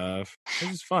do stuff. It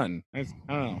was just fun. I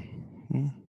don't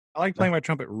know. I like playing my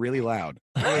trumpet really loud.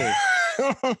 Really.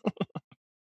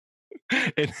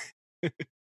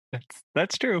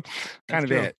 That's true. Kind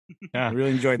of it. Yeah. I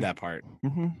really enjoyed that part.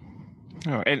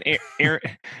 Oh, and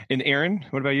Aaron,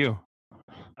 what about you?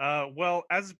 Well,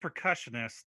 as a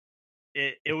percussionist,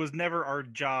 it was never our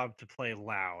job to play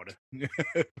loud.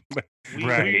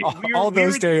 Right. All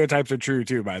those stereotypes are true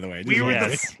too, by the way. We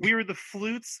were the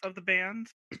flutes of the band.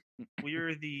 We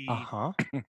were the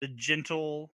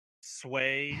gentle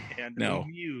Sway and No.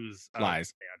 Muse.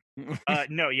 Lies.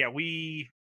 No, yeah,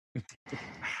 I'm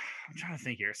trying to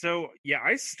think here. So yeah,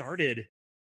 I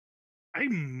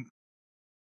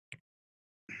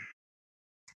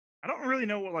don't really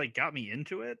know what like got me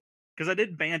into it because I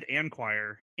did band and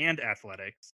choir and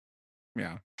athletics.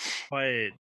 Yeah.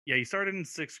 But yeah, you started in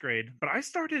 6th grade. But I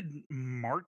started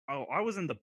I was in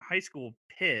the high school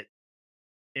pit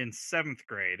in 7th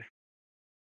grade.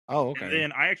 Oh, And okay.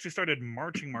 then I actually started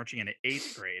marching in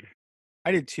 8th grade.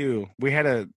 I did too. We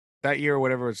had that year or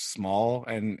whatever was small,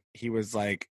 and he was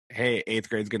like, "Hey, 8th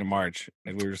grade's gonna march,"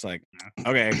 and we were just like,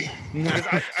 "Okay." Because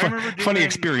I remember doing Funny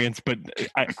experience, but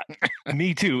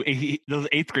me too. Those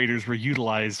 8th graders were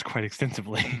utilized quite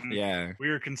extensively. Yeah, we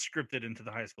were conscripted into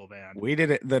the high school band. we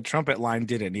did it. The trumpet line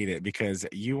didn't need it because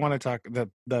you want to talk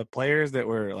the players that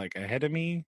were like ahead of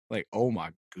me. Like, oh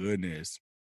my goodness,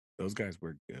 those guys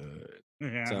were good.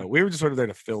 Yeah. So we were just sort of there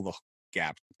to fill the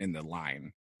gap in the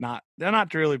line. They're not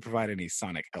to really provide any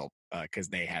sonic help because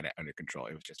they had it under control.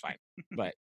 It was just fine.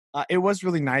 But it was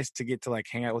really nice to get to like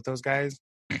hang out with those guys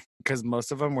because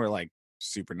most of them were like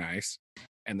super nice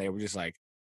and they were just like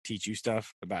teach you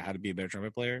stuff about how to be a better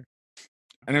trumpet player.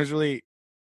 And I really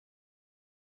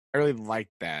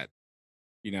liked that,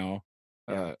 you know.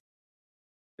 Yeah.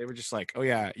 They were just like, oh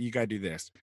yeah, you gotta do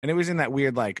this. And it was in that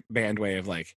weird like band way of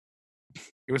like,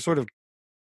 it was sort of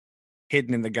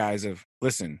hidden in the guise of,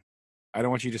 listen, I don't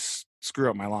want you to screw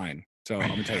up my line. So I'm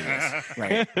gonna tell you this,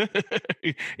 right?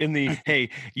 In the hey,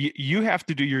 you have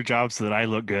to do your job so that I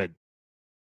look good.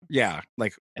 Yeah,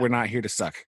 like we're not here to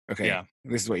suck. Okay, Yeah.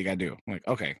 This is what you gotta do. I'm like,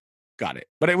 okay, got it.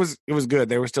 But it was good.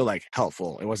 They were still like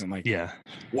helpful. It wasn't like, Yeah,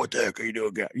 what the heck are you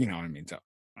doing? You know what I mean? So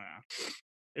Yeah.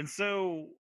 And so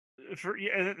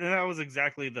and that was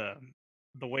exactly the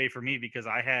way for me because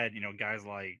I had guys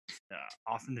like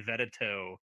Austin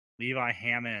DeVetito, Levi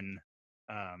Hammond,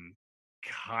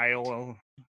 Kyle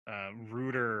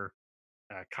Reuter,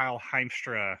 Kyle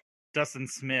Heimstra, Dustin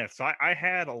Smith. So I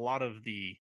had a lot of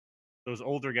those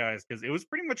older guys because it was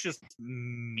pretty much just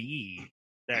me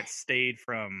that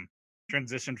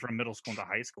transitioned from middle school into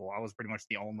high school. I was pretty much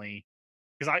the only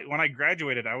because when I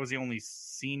graduated, I was the only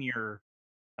senior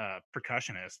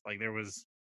percussionist. Like there was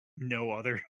no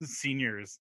other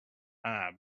seniors.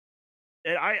 And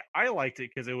I liked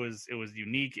it because it was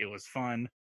unique, it was fun.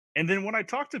 And then when I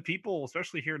talk to people,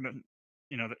 especially here in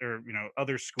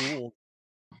other schools,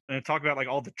 and I talk about like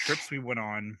all the trips we went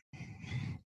on,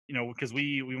 because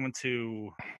we went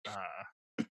to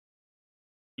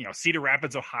Cedar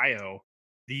Rapids, Ohio.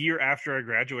 The year after I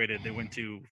graduated, they went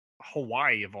to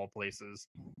Hawaii of all places.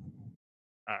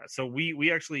 So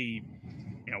we actually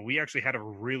had a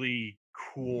really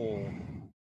cool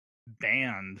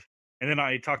band. And then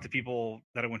I talked to people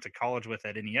that I went to college with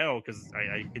at NEO because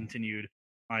I continued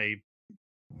my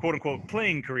quote unquote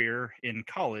playing career in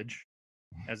college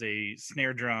as a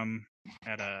snare drum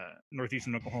at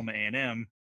Northeastern Oklahoma A&M,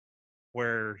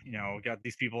 where got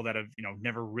these people that have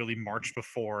never really marched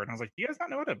before, and I was like, do you guys not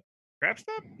know how to grab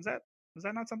stuff? Is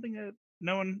that not something that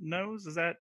no one knows? Is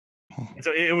that? And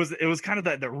so it was kind of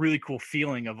that really cool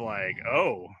feeling of like,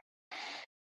 oh,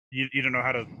 you don't know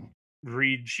how to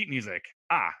read sheet music.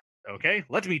 Okay,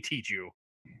 let me teach you.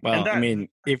 well, I mean,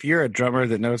 if you're a drummer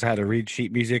that knows how to read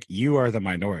sheet music, you are the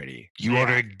minority. You are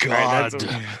a god.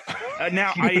 Right,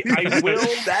 now I will.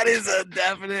 That is a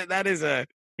definite. That is a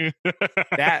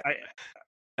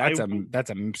that's a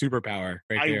superpower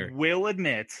right there. I will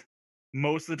admit,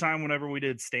 most of the time, whenever we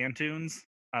did stand tunes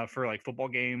for like football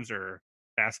games or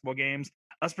basketball games,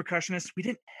 us percussionists, we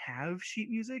didn't have sheet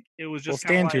music. It was just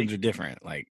stand tunes are different.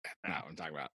 Like that's not what I'm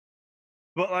talking about.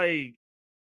 But like,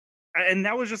 and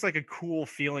that was just like a cool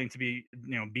feeling to be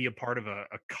a part of a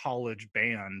college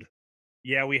band.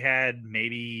 Yeah, we had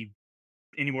maybe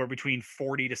anywhere between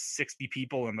 40 to 60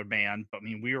 people in the band, but I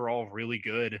mean, we were all really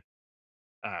good.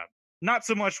 Not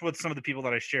so much with some of the people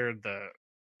that I shared the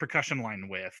percussion line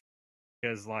with,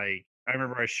 because like I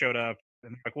remember I showed up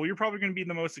and like, well, you're probably going to be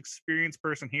the most experienced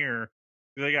person here.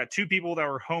 They got 2 people that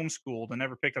were homeschooled and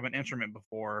never picked up an instrument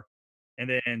before, and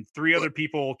then 3 other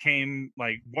people came.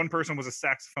 Like one person was a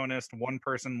saxophonist, one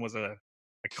person was a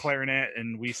clarinet,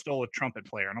 and we stole a trumpet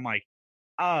player. And I'm like,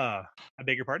 I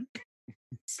beg your pardon?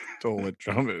 Stole a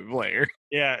trumpet player.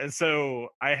 Yeah, and so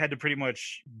I had to pretty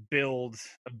much build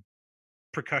a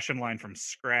percussion line from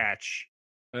scratch.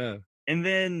 And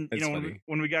then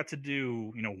when we got to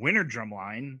do winter drum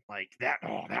line, like that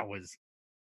was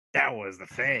the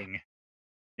thing.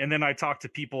 And then I talked to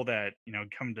people that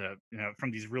come to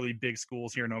from these really big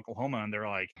schools here in Oklahoma, and they're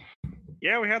like,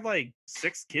 yeah, we had like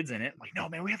 6 kids in it. I'm like, no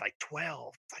man, we had like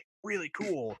 12. It's like really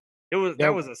cool.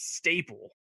 That was a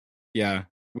staple. Yeah,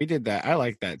 we did that. I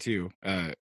like that too.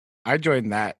 I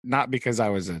joined that not because I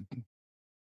was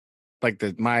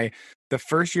the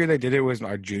first year they did it was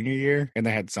our junior year, and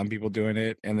they had some people doing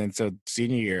it, and then so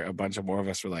senior year, a bunch of more of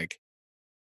us were like,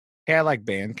 "Hey, I like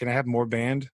band. Can I have more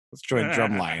band? Let's join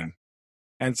drumline."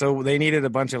 And so they needed a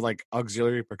bunch of like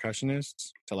auxiliary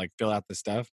percussionists to like fill out the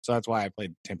stuff. So that's why I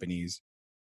played timpanis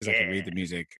because I could read the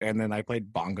music, and then I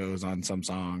played bongos on some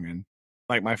song, and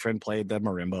like my friend played the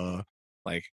marimba,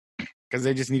 like because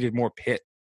they just needed more pit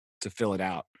to fill it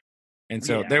out. And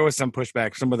so there was some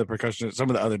pushback. Some of the percussionists, some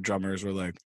of the other drummers were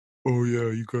like, "Oh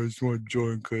yeah, you guys want to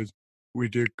join because we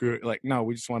did good." Like, no,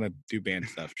 we just want to do band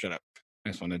stuff. Shut up. I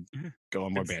just want to go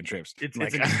on more band trips. It's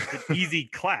like, an easy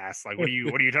class. Like, what are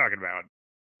you talking about?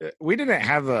 We didn't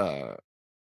have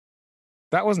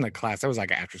that wasn't a class. That was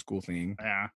like an after school thing.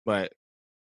 Yeah. But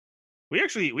we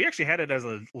actually had it as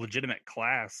a legitimate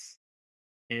class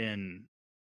when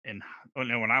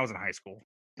I was in high school.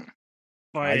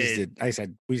 But we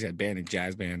just had band and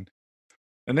jazz band.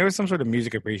 And there was some sort of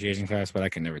music appreciation class, but I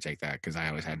could never take that because I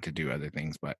always had to do other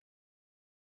things. But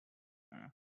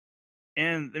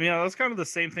and I mean, that's kind of the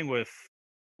same thing with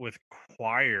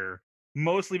choir,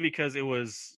 mostly because it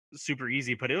was super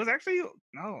easy, but it was actually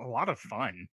a lot of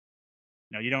fun.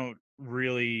 You don't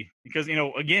really, because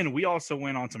again, we also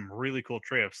went on some really cool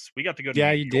trips. We got to go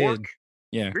to New York. Did.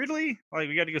 Yeah. Weirdly, like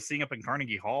we got to go sing up in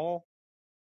Carnegie Hall.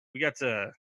 We got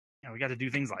to do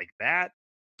things like that.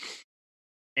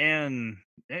 And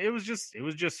it was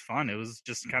just fun. It was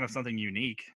just kind of something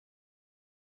unique.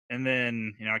 And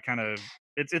then,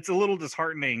 it's a little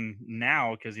disheartening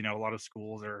now because, a lot of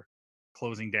schools are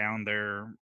closing down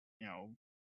their,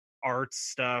 arts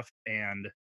stuff. And,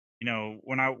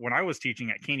 when I was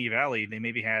teaching at Caney Valley, they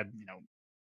maybe had,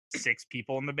 6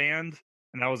 people in the band,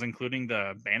 and that was including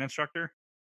the band instructor.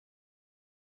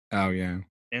 Oh yeah.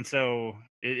 And so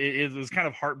it was kind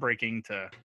of heartbreaking to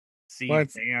see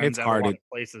bands it's at hard a lot of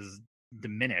places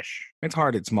diminish. It's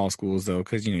hard at small schools though,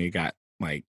 because you got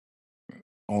like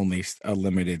only a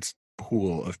limited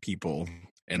pool of people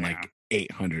and like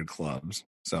 800 clubs,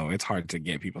 so it's hard to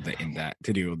get people to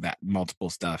do that multiple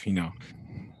stuff.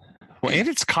 Well, and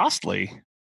it's costly.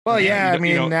 Well, yeah, I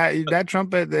mean that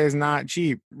trumpet is not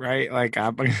cheap, right? Like,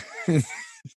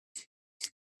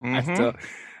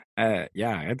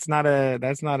 it's not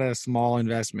that's not a small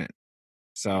investment.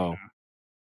 So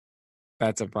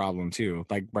that's a problem too.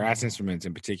 Like brass instruments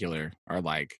in particular are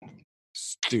like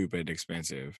stupid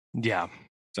expensive. Yeah.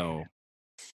 So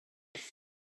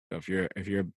if you're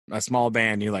a small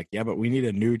band, you're like, yeah, but we need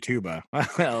a new tuba.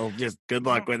 Well, just good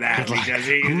luck with that.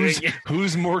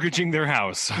 Who's mortgaging their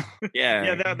house?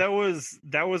 Yeah, that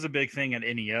was a big thing at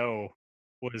NEO,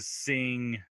 was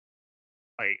seeing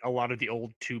like a lot of the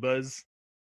old tubas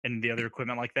and the other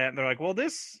equipment like that. And they're like, well,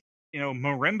 this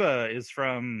marimba is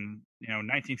from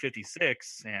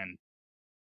 1956, and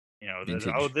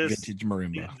vintage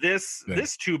marimba.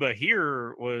 This tuba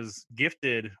here was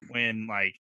gifted when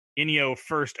like NEO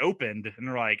first opened, and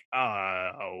they're like,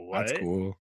 what? That's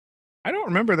cool. I don't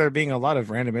remember there being a lot of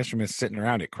random instruments sitting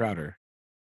around at Crowder.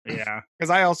 Yeah, because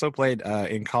I also played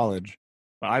in college.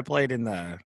 But I played in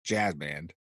the jazz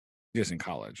band just in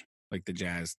college, like the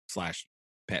jazz /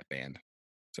 pet band.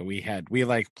 So we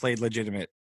like played legitimate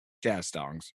jazz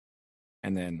songs,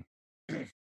 and then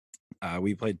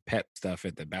we played pep stuff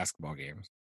at the basketball games.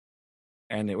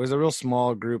 And it was a real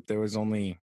small group. There was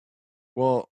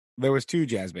there was 2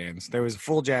 jazz bands. There was a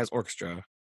full jazz orchestra,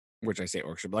 which I say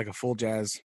orchestra, but like a full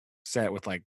jazz set with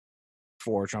like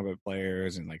 4 trumpet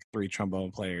players and like 3 trombone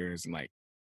players and like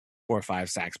 4 or 5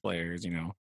 sax players,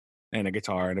 and a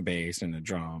guitar and a bass and a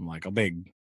drum, like a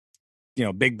big,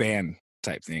 big band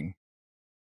type thing.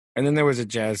 And then there was a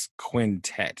jazz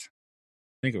quintet.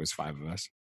 I think it was 5 of us.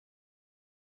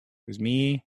 It was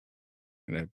me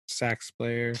and a sax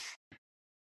player.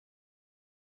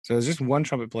 So there's just 1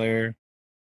 trumpet player,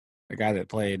 a guy that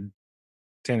played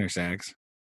tenor sax,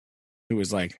 who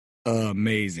was like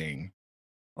amazing.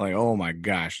 Like, oh my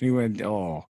gosh. He went,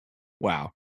 oh,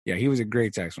 wow. Yeah, he was a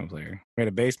great saxophone player. We had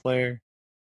a bass player.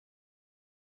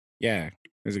 Yeah,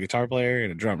 there's a guitar player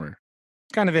and a drummer.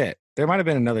 That's kind of it. There might have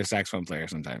been another saxophone player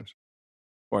sometimes,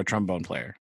 or a trombone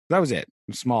player. That was it.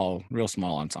 Small, real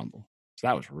small ensemble. So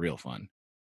that was real fun.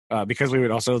 Because we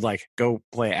would also like go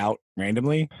play out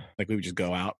randomly. Like we would just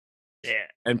go out,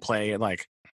 and play at like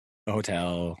a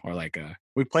hotel or like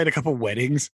we played a couple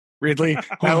weddings. Weirdly,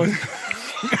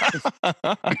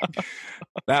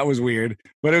 that was weird,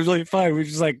 but it was really fun. We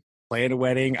just like playing a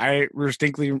wedding. I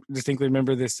distinctly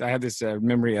remember this. I had this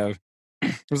memory of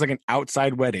it was like an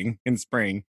outside wedding in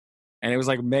spring, and it was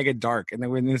like mega dark, and then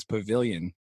we're in this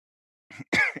pavilion,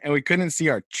 and we couldn't see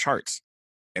our charts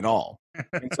at all.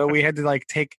 And so we had to like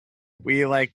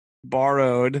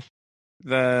borrowed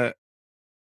the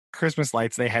Christmas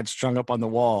lights they had strung up on the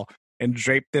wall and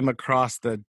draped them across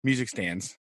the music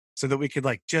stands so that we could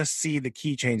like just see the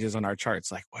key changes on our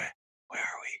charts. Like, where are we?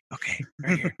 Okay,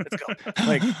 right here. Let's go.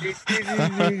 Like,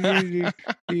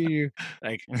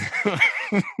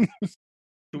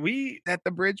 we at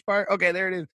the bridge part. Okay, there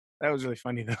it is. That was really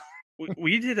funny though.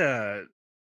 we did a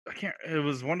I can't. It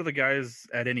was one of the guys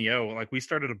at NEO. Like we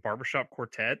started a barbershop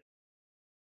quartet,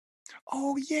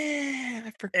 Oh yeah,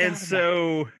 I forgot. and about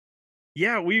so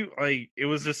yeah, we like it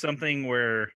was just something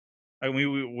where like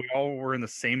we all were in the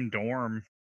same dorm,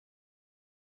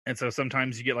 and so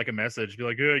sometimes you get like a message, be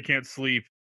like, "Oh, I can't sleep."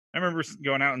 I remember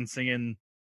going out and singing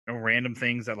random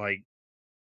things at like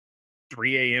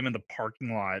 3 a.m. in the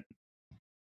parking lot,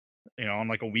 on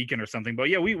like a weekend or something. But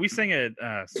yeah, we sang at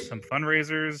some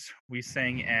fundraisers. We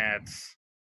sang at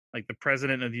like the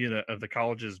president of the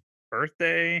college's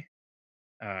birthday,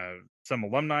 some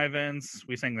alumni events.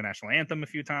 We sang the national anthem a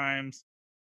few times,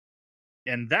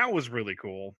 and that was really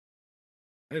cool.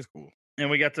 That is cool. And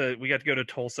we got to go to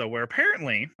Tulsa, where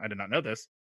apparently I did not know this.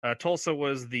 Tulsa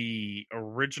was the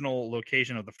original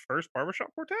location of the first barbershop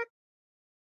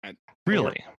quartet.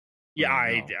 Really? Yeah,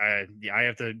 I I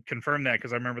have to confirm that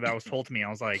because I remember that was told to me. I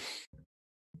was like,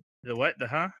 the what? The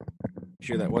huh?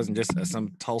 Sure that wasn't just some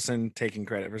Tulsan taking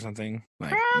credit for something.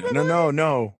 Like, Probably.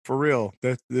 no, for real.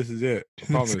 This is it.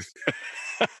 Promise.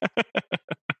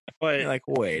 But You're like,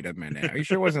 wait a minute. Are you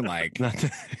sure it wasn't like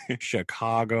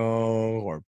Chicago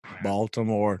or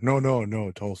Baltimore?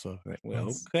 No, Tulsa. Like,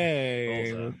 well, okay.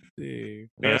 Tulsa. Let's see.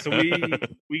 Yeah, so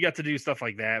we got to do stuff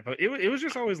like that, but it was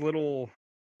just always little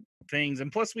things,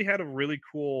 and plus we had a really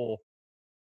cool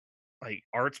like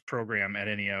arts program at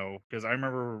NEO because I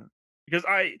remember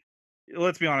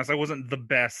let's be honest, I wasn't the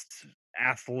best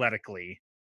athletically,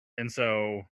 and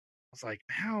so I was like,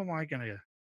 how am I gonna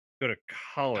go to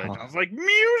college? I was like,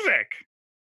 music.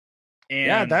 And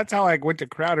yeah, that's how I went to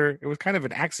Crowder. It was kind of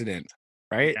an accident,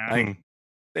 right? Yeah. Like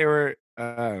they were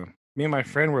me and my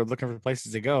friend were looking for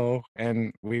places to go,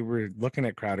 and we were looking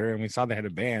at Crowder, and we saw they had a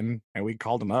band, and we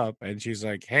called them up, and she's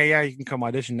like, "Hey, yeah, you can come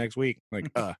audition next week." I'm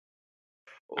like, all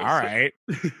right.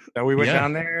 So we went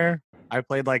down there. I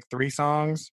played like 3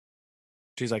 songs.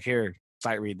 She's like, "Here,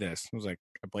 sight read this." I was like,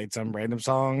 I played some random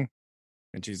song,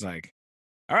 and she's like,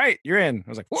 "All right, you're in." I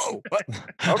was like, "Whoa, what?"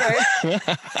 Okay.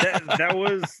 that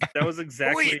was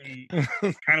exactly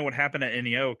kind of what happened at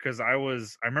NEO because I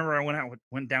remember I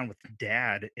went down with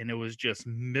Dad, and it was just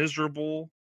miserable.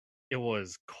 It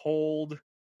was cold.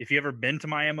 If you ever been to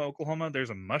Miami, Oklahoma, there's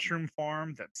a mushroom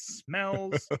farm that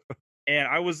smells. And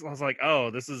I was like, oh,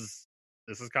 this is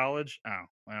college. Oh,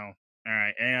 well, all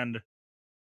right. And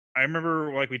I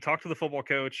remember like we talked to the football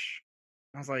coach.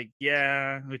 I was like,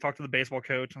 yeah. We talked to the baseball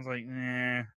coach. I was like,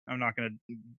 I'm not gonna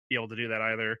be able to do that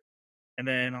either. And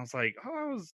then I was like,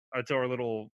 I told our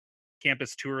little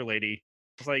campus tour lady,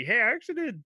 I was like, hey, I actually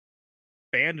did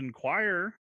band and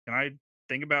choir. Can I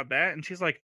think about that? And she's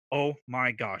like, oh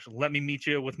my gosh, let me meet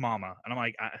you with Mama. And I'm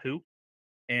like, who?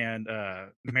 And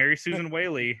Mary Susan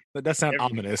Whaley. That does sound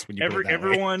ominous when you put it that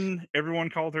way. Everyone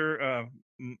called her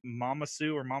Mama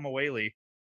Sue or Mama Whaley,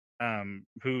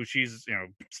 who she's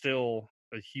still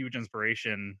a huge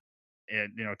inspiration,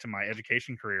 and to my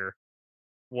education career.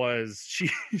 Was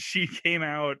she came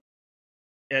out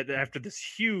after this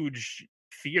huge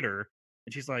theater,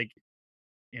 and she's like,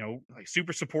 like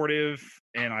super supportive.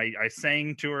 And I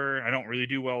sang to her. I don't really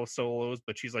do well with solos,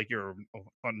 but she's like, you're a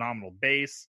phenomenal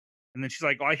bass. And then she's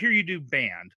like, well, I hear you do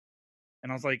band.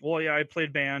 And I was like, well, yeah, I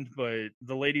played band, but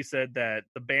the lady said that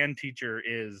the band teacher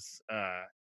is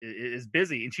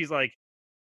busy. And she's like,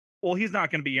 well, he's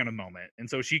not going to be in a moment. And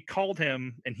so she called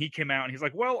him, and he came out, and he's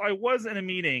like, well, I was in a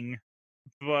meeting,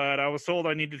 but I was told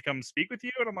I needed to come speak with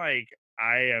you. And I'm like,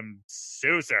 I am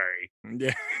so sorry.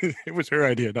 Yeah, it was her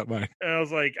idea, not mine. And I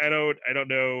was like, I don't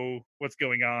know what's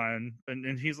going on.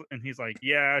 And he's like,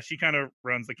 yeah, she kind of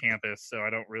runs the campus, so I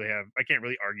can't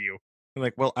really argue. I'm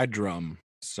like, well, I drum,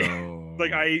 so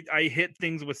like I hit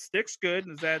things with sticks good.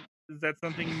 Is that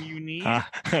something you need?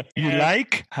 You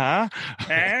like? Huh?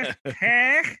 I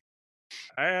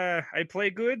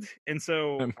play good. And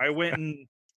so I went and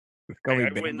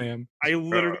I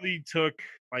literally took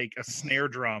like a snare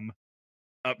drum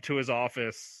up to his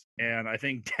office, and I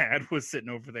think Dad was sitting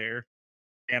over there,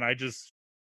 and I just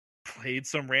played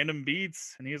some random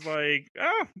beats, and he's like,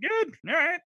 oh, good, all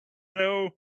right,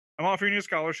 so I'm offering you a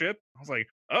scholarship. I was like,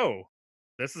 oh,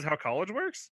 this is how college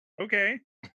works? Okay.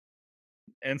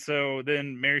 And so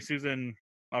then Mary Susan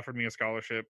offered me a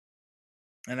scholarship,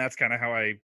 and that's kind of how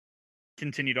I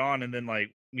continued on. And then like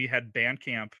we had band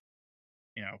camp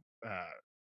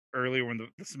earlier when the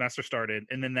semester started,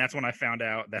 and then that's when I found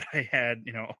out that I had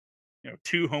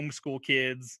 2 homeschool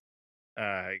kids,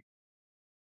 uh,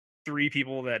 3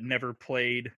 people that never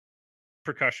played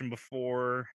percussion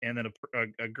before, and then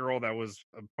a girl that was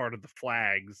a part of the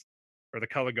flags or the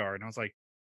color guard. And I was like,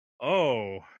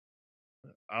 oh,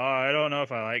 I don't know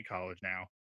if I like college now.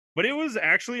 But it was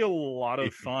actually a lot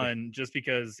of fun just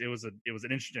because it was an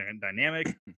interesting dynamic.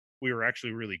 We were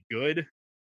actually really good.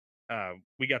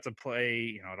 We got to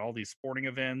play, at all these sporting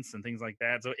events and things like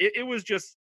that. So it was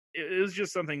just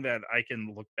something that I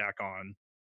can look back on.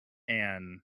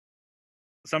 And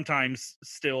sometimes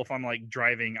still, if I'm like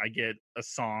driving, I get a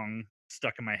song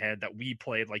stuck in my head that we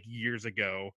played like years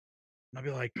ago. And I'll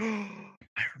be like, oh,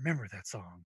 I remember that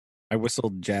song. I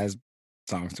whistled jazz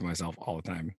songs to myself all the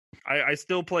time. I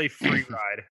still play Free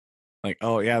Ride. Like,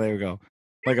 oh yeah, there we go.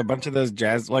 Like a bunch of those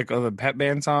jazz, like the pep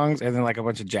band songs, and then like a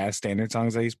bunch of jazz standard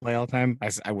songs I used to play all the time.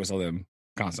 I whistle them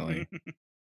constantly,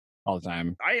 all the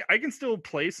time. I can still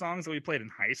play songs that we played in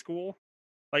high school,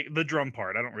 like the drum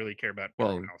part. I don't really care about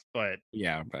everyone else, but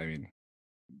yeah, I mean,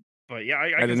 but yeah,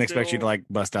 I didn't expect you to like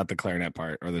bust out the clarinet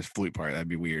part or the flute part. That'd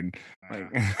be weird.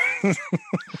 Like,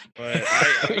 but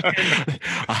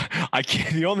I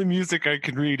can't. The only music I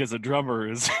can read as a drummer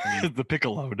is the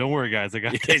piccolo. Don't worry, guys. I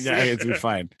got this. Yeah, it's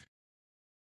fine.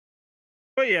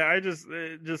 But yeah, I just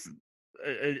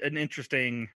an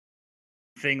interesting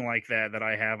thing like that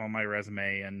I have on my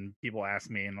resume, and people ask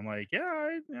me, and I'm like,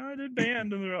 yeah, I did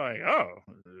band, and they're like,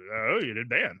 oh, you did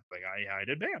band? Like I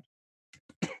did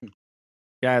band.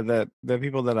 Yeah, the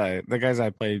people the guys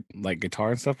I played like guitar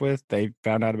and stuff with, they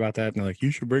found out about that and they're like, you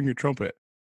should bring your trumpet.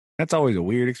 That's always a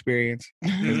weird experience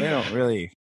because they don't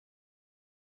really.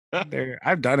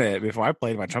 I've done it before. I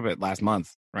played my trumpet last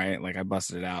month, right? Like I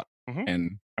busted it out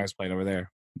and I was playing over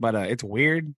there. But it's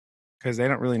weird because they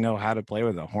don't really know how to play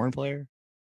with a horn player,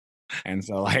 and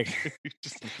so like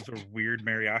just like sort of weird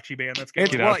mariachi band that's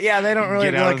going. Well, yeah, they don't really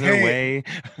get out of their way.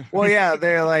 Well, yeah,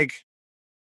 they're like,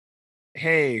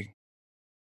 hey,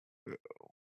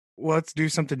 let's do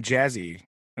something jazzy.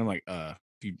 I'm like, do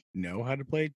you know how to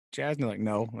play jazz? And they're like,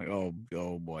 no. I'm like,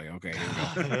 oh boy, okay,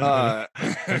 here we go.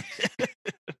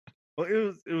 Well,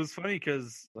 it was funny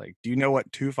because like, do you know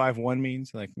what 2-5-1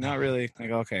 means? Like, not really.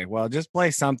 Like, okay, well, just play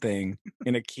something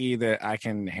in a key that I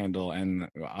can handle, and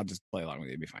I'll just play along with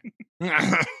it. It'd be fine.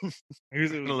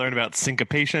 Here's going to learn about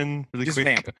syncopation. Really just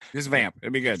quick. Just vamp.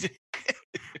 It'd be good.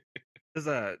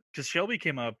 Because Shelby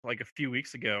came up like a few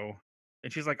weeks ago,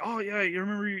 and she's like, "Oh yeah, you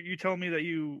remember you telling me that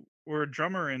you were a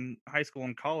drummer in high school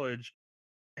and college?"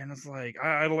 And it's like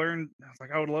I learned. I was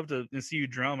like, I would love to see you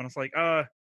drum, and I was like,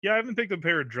 yeah, I haven't picked up a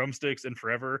pair of drumsticks in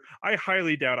forever. I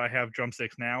highly doubt I have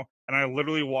drumsticks now. And I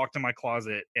literally walked in my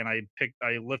closet and I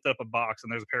lift up a box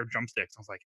and there's a pair of drumsticks. I was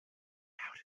like,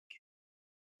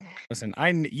 listen,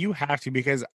 you have to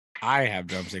because I have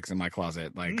drumsticks in my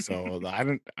closet. Like, so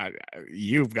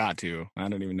you've got to. I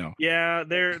don't even know. Yeah,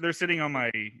 they're sitting on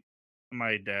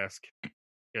my desk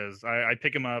because I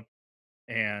pick them up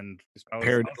and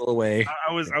away.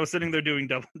 I was sitting there doing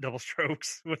double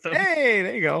strokes with them. Hey,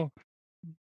 there you go.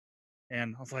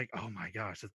 And I was like, oh my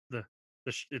gosh,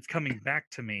 it's coming back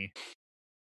to me.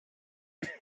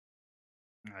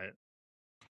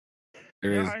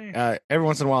 There is every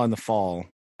once in a while in the fall,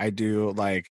 I do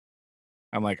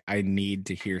I'm like, I need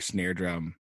to hear snare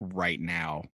drum right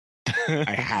now.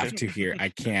 I have to hear. I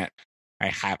can't.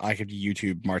 I could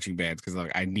YouTube marching bands because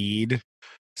like I need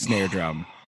snare drum.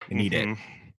 I need it.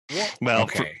 Well,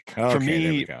 okay. For me,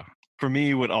 there we go. For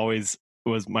me, what always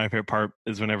was my favorite part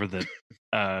is whenever the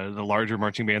larger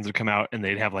marching bands would come out and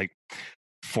they'd have like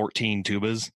 14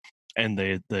 tubas, and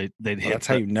they'd hit. That's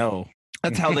how you know.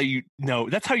 That's how they know.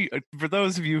 That's how you. For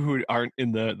those of you who aren't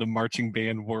in the marching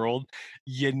band world,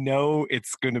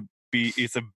 it's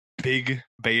a big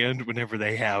band whenever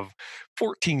they have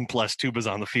 14 plus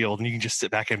tubas on the field, and you can just sit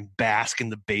back and bask in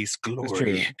the bass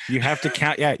glory. You have to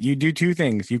count. Yeah, you do two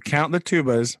things. You count the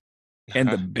tubas and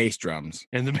the bass drums.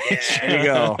 And the bass. There you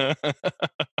go.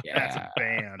 Yeah, that's a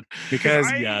band. Because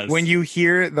when you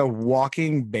hear the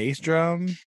walking bass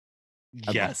drum,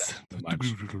 yes.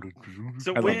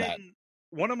 So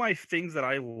one of my things that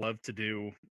I love to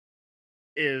do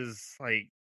is like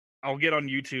I'll get on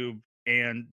YouTube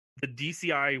and the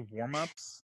DCI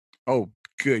warm-ups. Oh,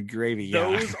 good gravy.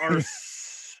 Those are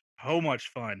so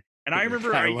much fun. And I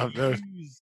remember I love those.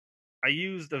 I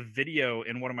used a video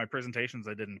in one of my presentations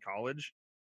I did in college.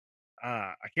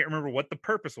 I can't remember what the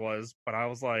purpose was, but I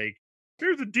was like,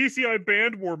 here's a DCI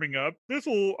band warming up.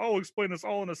 I'll explain this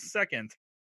all in a second.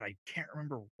 I can't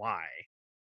remember why.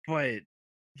 But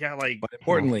yeah, but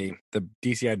importantly, the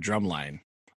DCI drum line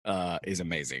is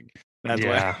amazing. That's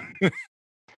Yeah. what.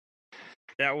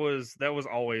 That was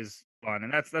always fun,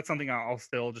 and that's something I'll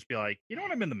still just be like, you know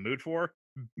what I'm in the mood for?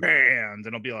 Bands,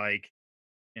 and it'll be like,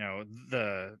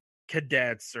 the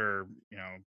Cadets or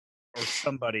or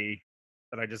somebody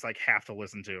that I just like have to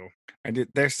listen to.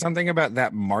 There's something about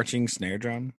that marching snare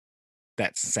drum.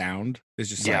 That sound is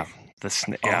just Yeah.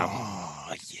 like, Yeah.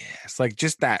 oh yes, like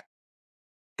just that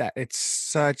it's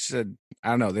such a, I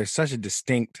don't know. There's such a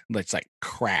distinct, it's like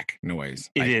crack noise.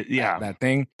 It Like, is. Yeah. that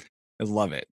thing. I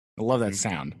love it. I love that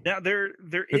sound. Now there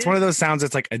It's one of those sounds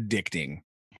that's like addicting,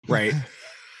 right?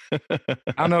 I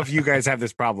don't know if you guys have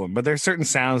this problem, but there's certain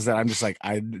sounds that I'm just like,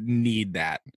 I need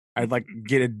that. I'd like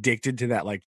get addicted to that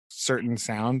like certain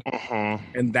sound,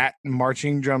 and that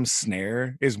marching drum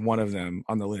snare is one of them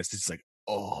on the list. It's like,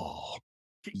 oh,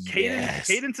 yes.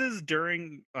 Cadences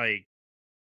during like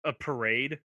a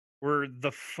parade were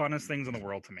the funnest things in the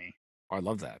world to me. I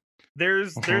love that.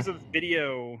 There's a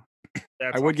video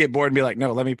that's I would get bored and be like,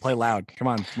 no, let me play loud. Come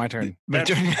on, it's my turn.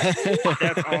 that's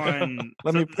on.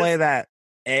 Let me play that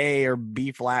A or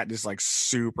B flat, just like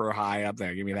super high up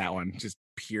there. Give me that one, just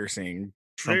piercing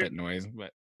trumpet noise.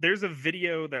 But there's a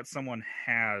video that someone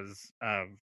has of.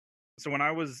 So when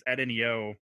I was at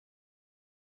NEO,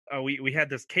 we had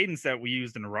this cadence that we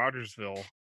used in Rogersville,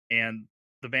 and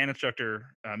the band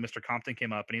instructor, Mr. Compton,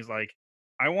 came up and he's like,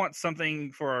 "I want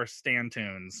something for our stand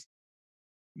tunes.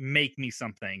 Make me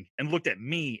something," and looked at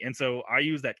me, and so I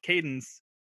used that cadence,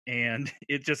 and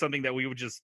it's just something that we would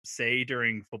just say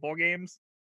during football games,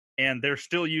 and they're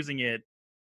still using it.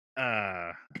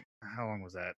 How long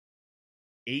was that?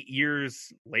 8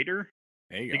 years later,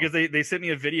 there you go. because they sent me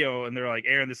a video and they're like,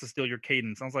 "Aaron, this is still your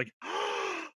cadence." I was like,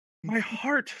 my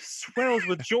heart swells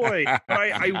with joy. But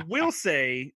I will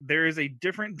say there is a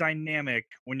different dynamic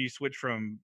when you switch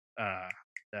from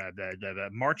the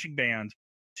marching band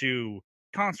to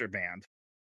concert band.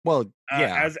 Well,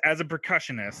 yeah. As a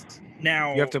percussionist,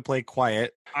 now You have to play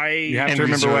quiet. You have and to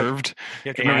remember reserved. You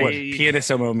have to remember what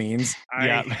pianissimo means.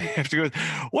 Yeah, you have to go.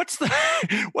 What's the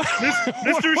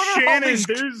Mr. Shannon?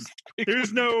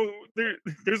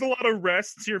 There's a lot of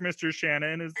rests here, Mr.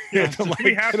 Shannon. Do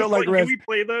we have to play? Can we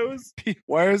play those?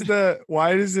 Why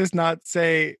does this not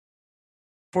say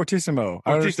fortissimo?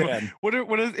 I don't understand. What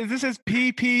is this? Says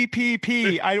P P P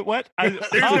P. There's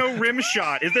no rim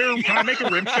shot. Can I make a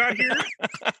rim shot here?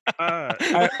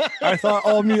 I thought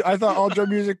all drum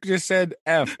music just said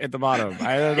F at the bottom.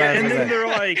 I don't know. And then they're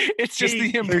like, it's just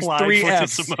the implied three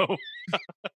fortissimo.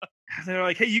 They're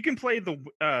like, hey, you can play the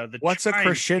what's a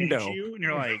crescendo? And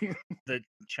you're like,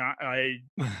 can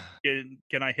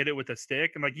I hit it with a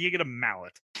stick? And like, you get a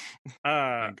mallet.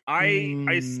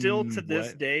 I still to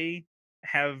this day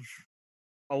have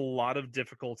a lot of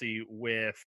difficulty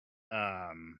with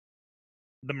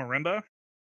the marimba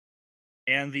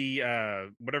and the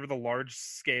whatever the large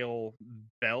scale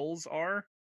bells are.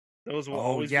 Those will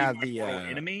always be my mortal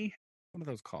enemy. What are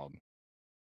those called?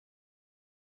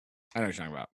 I know what you're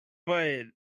talking about. But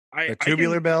the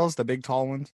tubular bells, the big tall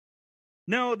ones.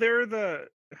 No, they're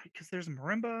because there's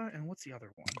marimba and what's the other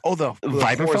one? Oh, the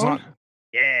vibraphone.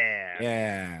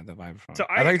 Yeah, the vibraphone. So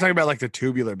I thought you were talking about like the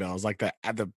tubular bells, like the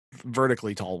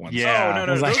vertically tall ones. Yeah.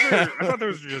 Oh, no. I thought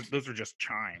those were just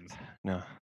chimes. No.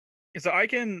 So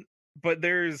but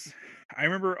I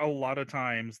remember a lot of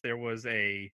times there was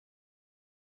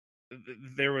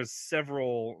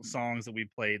several songs that we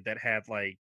played that had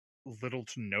like little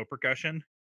to no percussion.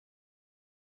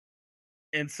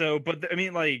 And so, but I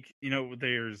mean, like,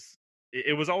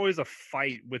 it was always a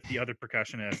fight with the other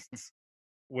percussionists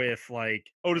with like,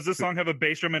 oh, does this song have a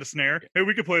bass drum and a snare? Hey,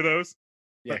 we could play those.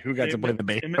 Yeah, who got to play the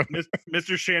bass drum?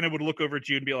 Mr. Shannon would look over at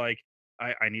you and be like,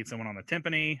 I need someone on the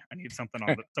timpani. I need someone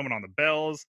on the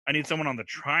bells. I need someone on the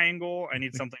triangle. I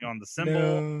need something on the cymbal.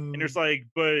 No. And it's like,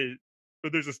 but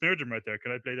there's a snare drum right there.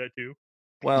 Can I play that too?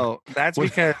 Well, that's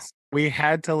because we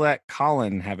had to let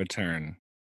Collin have a turn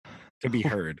to be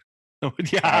heard.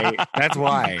 Yeah, right? That's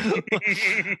why.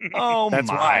 That's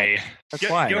why.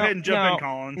 Go ahead and jump in,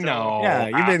 Collin. No, yeah,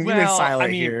 you've been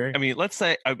silent here. I mean, let's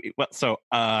say. So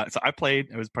I played.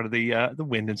 I was part of the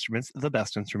wind instruments, the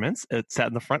best instruments. It sat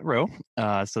in the front row,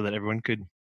 so that everyone could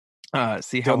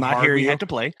see how hard we had to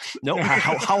play. No,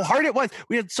 how hard it was.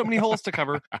 We had so many holes to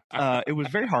cover. It was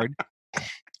very hard,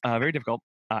 very difficult.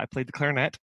 I played the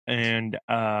clarinet and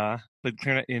played the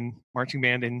clarinet in marching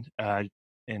band and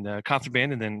concert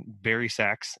band, and then bari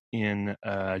sax in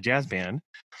jazz band.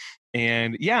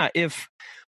 And yeah, if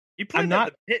you played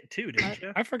the pit too, didn't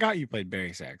you? I forgot you played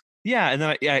bari sax. Yeah, and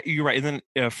then you're right. And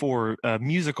then for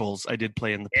musicals, I did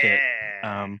play in the pit.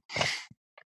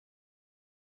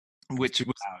 which too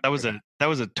was, loud. that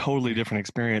was a totally different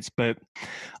experience. But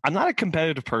I'm not a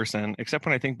competitive person, except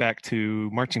when I think back to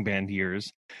marching band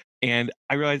years, and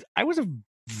I realized I was a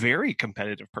very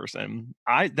competitive person.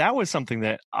 That was something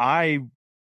that I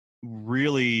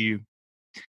really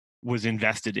was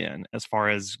invested in, as far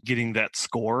as getting that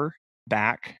score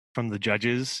back from the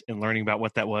judges and learning about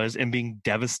what that was, and being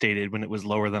devastated when it was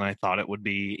lower than I thought it would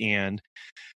be, and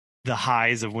the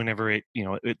highs of whenever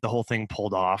the whole thing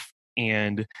pulled off,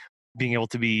 and being able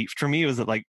to be, for me, it was that,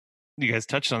 like you guys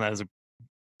touched on that, as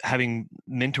having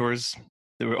mentors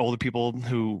that were older people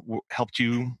who helped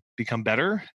you become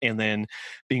better, and then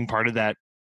being part of that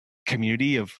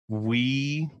community of,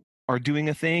 we are doing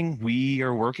a thing, we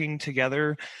are working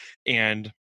together,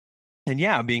 and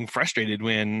yeah, being frustrated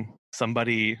when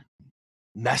somebody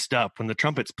messed up, when the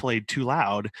trumpets played too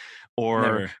loud,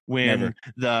 or when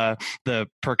the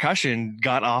percussion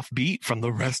got off beat from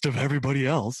the rest of everybody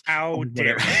else. How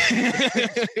dare you?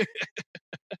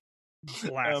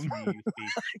 Blasphemy, you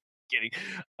speak.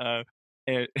 Kidding.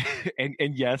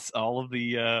 And yes, all of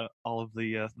the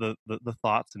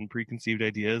thoughts and preconceived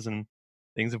ideas and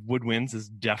things of woodwinds is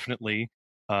definitely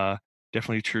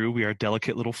true. We are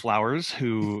delicate little flowers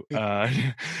who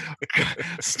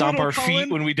stomp Little our Collin,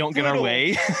 feet when we don't get our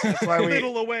way. That's why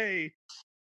Little away.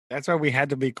 That's why we had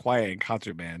to be quiet in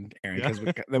concert band, Aaron, because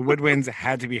the woodwinds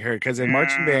had to be heard. Because in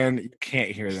marching band, you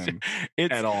can't hear them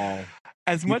at all.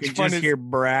 As much you can fun just as hear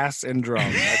brass and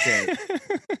drum. That's it.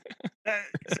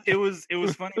 It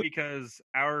was funny because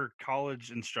our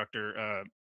college instructor,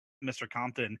 Mr.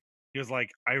 Compton, he was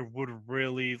like, I would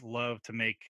really love to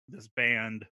make this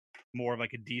band more of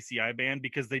like a DCI band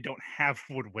because they don't have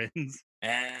woodwinds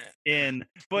in.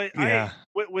 But Yeah.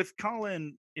 with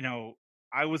Collin,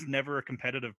 I was never a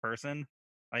competitive person.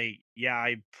 I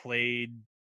played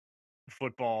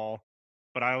football,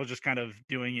 but I was just kind of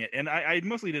doing it, and I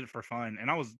mostly did it for fun,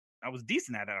 and I was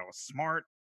decent at it. I was smart.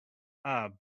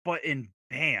 But in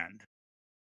band,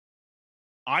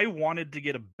 I wanted to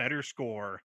get a better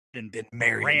score than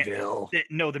Maryville.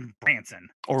 than Branson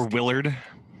or Willard.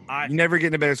 You never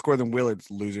get a better score than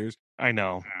Willard's, losers. I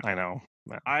know.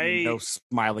 No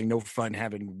smiling, no fun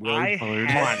having Willard.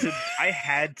 I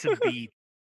had to beat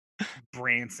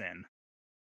Branson.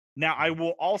 Now, I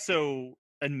will also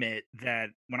admit that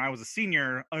when I was a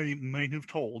senior, I might have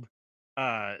told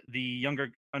the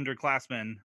younger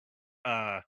underclassmen,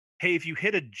 hey, if you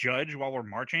hit a judge while we're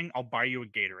marching, I'll buy you a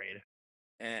Gatorade.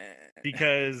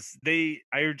 Because I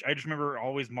just remember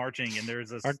always marching, and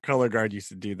there's this. Our color guard used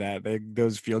to do that.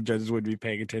 Those field judges would be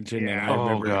paying attention. Yeah.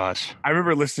 And I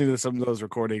remember listening to some of those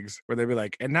recordings where they'd be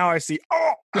like, and now I see,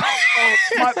 that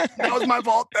was my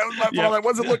fault. That was my fault. I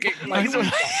wasn't looking. Like,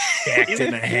 backed in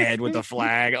the head with the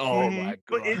flag. Oh my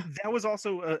God. But that was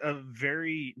also a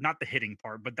very, not the hitting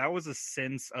part, but that was a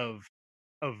sense of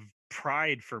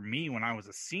pride for me when I was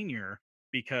a senior,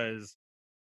 because,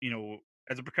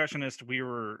 as a percussionist,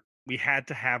 we had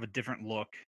to have a different look.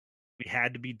 We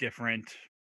had to be different.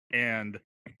 And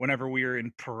whenever we were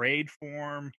in parade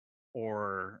form,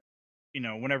 or,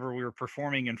 whenever we were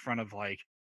performing in front of like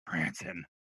Branson,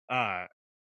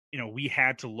 we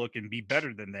had to look and be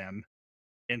better than them.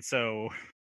 And so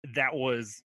that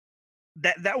was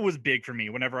big for me.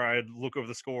 Whenever I'd look over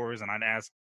the scores and I'd ask,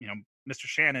 Mr.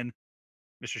 Shannon,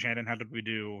 how did we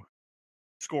do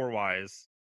score wise?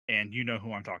 And you know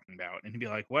who I'm talking about. And he'd be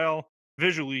like, well,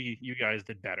 visually, you guys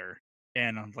did better.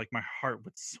 And I'm like, my heart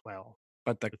would swell.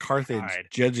 But the Carthage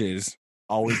judges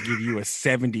always give you a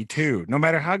 72. No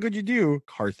matter how good you do,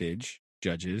 Carthage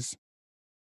judges,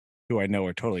 who I know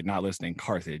are totally not listening,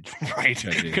 Carthage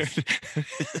judges.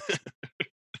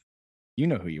 You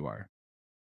know who you are.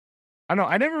 I don't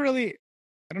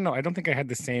know. I don't think I had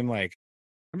the same, like,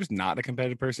 I'm just not a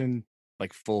competitive person,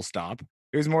 like, full stop.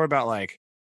 It was more about, like,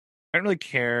 I don't really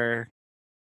care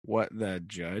what the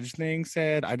judge thing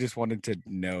said. I just wanted to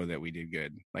know that we did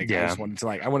good. Like, I just wanted to,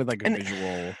 like, I wanted, like,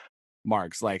 visual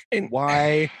marks. Like,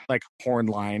 why, like, horn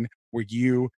line, what,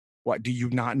 do you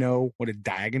not know what a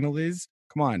diagonal is?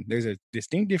 Come on. There's a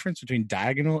distinct difference between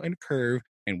diagonal and curve,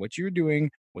 and what you were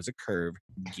doing was a curve.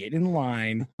 Get in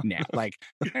line now. Like,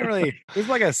 it was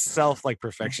like a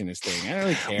perfectionist thing. I don't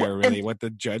really care really what the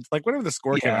judge, like, whatever the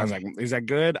score came, I was like, is that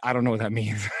good? I don't know what that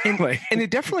means. And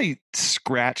it definitely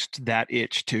scratched that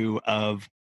itch too, of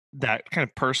that kind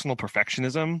of personal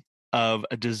perfectionism, of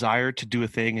a desire to do a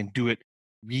thing and do it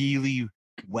really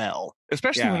well,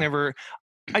 especially whenever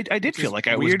I did feel like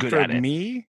I was good at it. For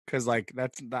me, because like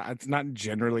it's not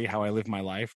generally how I live my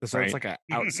life. So it's like an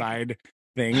outside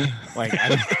thing. Like,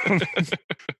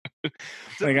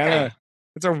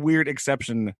 it's a weird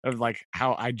exception of like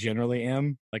how I generally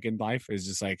am, like, in life, is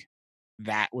just like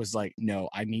that was like, no,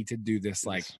 I need to do this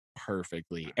like Yes.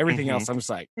 perfectly. Everything Mhm. else, I'm just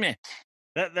like, meh.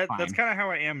 That's Fine. kind of how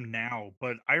I am now.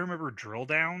 But I remember drill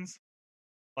downs.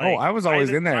 Oh, Like I was always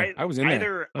either in there. I I was in there.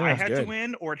 either Oh, I yeah. had to Good.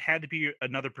 win or it had to be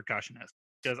another percussionist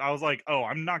because I was like, oh,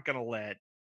 I'm not gonna let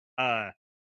uh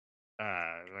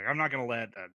like I'm not gonna let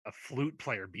a flute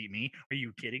player beat me. Are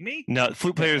you kidding me? No,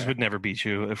 flute players would never beat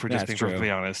you if we're just That's being true.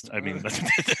 perfectly honest. I mean, that's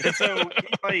And so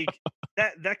like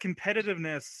that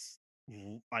competitiveness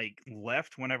like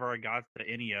left whenever I got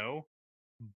to NEO,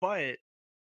 but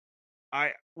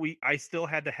I still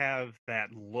had to have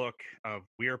that look of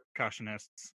we're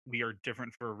percussionists, we are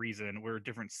different for a reason, we're a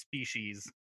different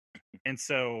species. And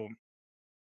so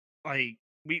like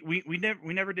we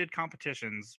never did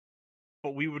competitions,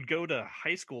 but we would go to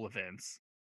high school events.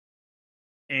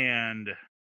 And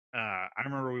I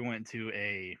remember we went to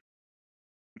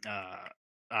uh,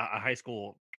 a high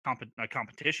school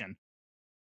competition,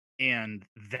 and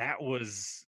that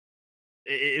was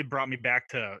it brought me back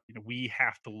to, we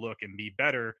have to look and be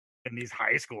better than these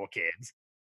high school kids.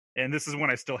 And this is when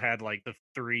I still had like the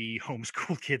 3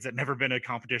 homeschool kids that never been to a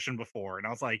competition before, and I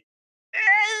was like,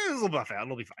 this will buff out,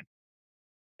 it'll be fine.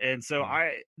 And so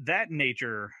Yeah. that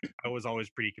nature, I was always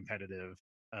pretty competitive.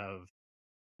 Of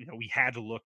we had to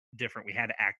look different, we had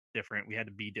to act different, we had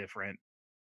to be different.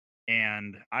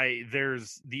 And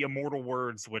there's the immortal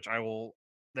words which I will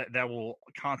that will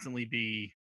constantly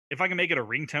be, if I can make it a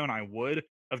ringtone I would,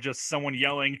 of just someone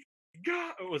yelling,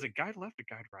 God, was it guide left or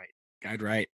guide right? Guide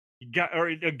right. Or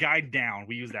a guide down,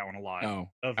 we use that one a lot. Oh,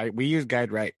 Of we use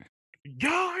guide right.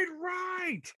 guide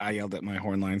right. I yelled at my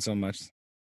horn line so much.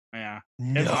 Yeah.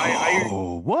 no. I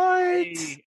What?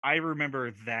 I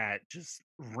remember that just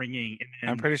ringing.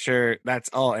 And I'm pretty sure that's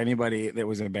all anybody that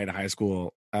was in a band in high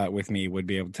school with me would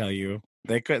be able to tell you.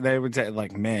 They would say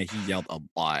like, man, he yelled a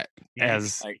lot.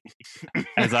 As Like,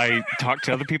 as I talked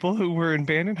to other people who were in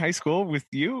band in high school with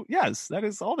you, yes, that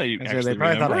is all they I said, actually they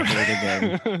probably thought I remember.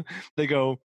 hated them. They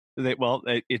go,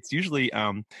 it's usually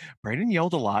Brandon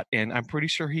yelled a lot, and I'm pretty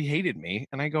sure he hated me.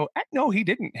 And I go, no, he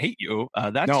didn't hate you.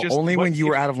 That's No, just only what when you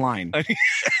were out of line.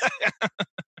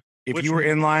 If Which you were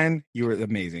in line, you were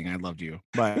amazing. I loved you.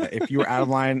 But if you were out of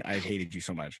line, I hated you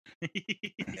so much.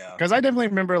 Yeah. Because I definitely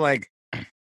remember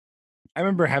I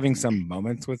remember having some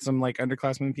moments with some like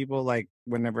underclassmen people, like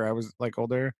whenever I was like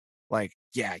older, like,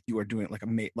 yeah, you are doing it like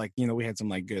like, we had some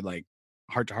like good like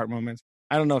heart to heart moments.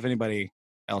 I don't know if anybody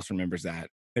else remembers that.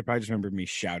 They probably just remember me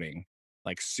shouting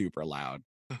like super loud,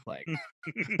 like,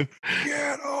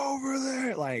 get over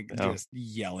there, like Oh. just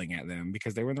yelling at them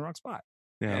because they were in the wrong spot.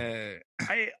 Yeah.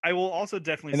 I will also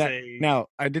definitely say Now,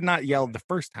 I did not yell the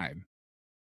first time.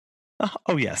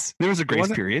 Oh yes, there was a grace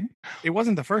wasn't- period. It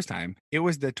wasn't the first time. It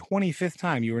was the 25th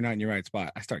time you were not in your right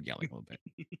spot. I started yelling a little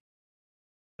bit.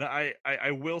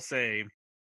 I will say,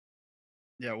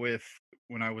 yeah, with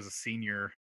when I was a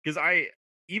senior, because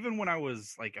even when I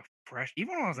was like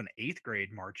even when I was in 8th grade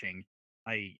marching,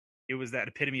 it was that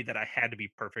epitome that I had to be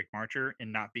perfect marcher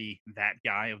and not be that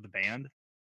guy of the band.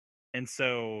 And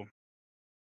so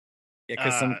Yeah,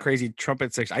 because some crazy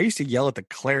trumpet section. I used to yell at the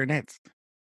clarinets.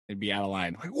 They'd be out of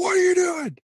line. Like, what are you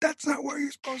doing? That's not where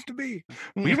you're supposed to be.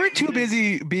 We were too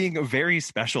busy being very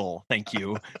special. Thank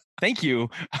you. Thank you.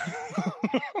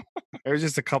 There was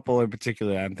just a couple in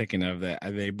particular I'm thinking of that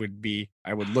they would be.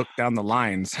 I would look down the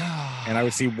lines and I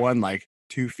would see one like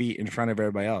 2 feet in front of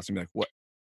everybody else and be like, "What?"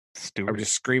 I Stuart. would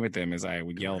just scream at them as I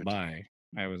would yell by.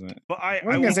 I wasn't. but I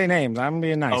wasn't gonna say names. I'm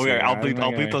being nice. Oh here. yeah, I'll I'm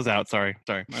not bleep gonna- those out. Sorry.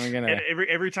 I'm gonna.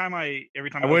 every time I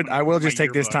I will just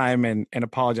take this yearbook, time and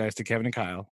apologize to Kevin and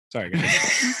Kyle. Sorry,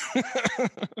 guys.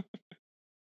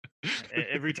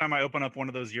 every time I open up one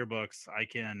of those yearbooks, I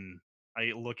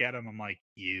look at them. I'm like,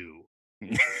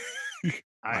 Why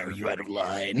are you out of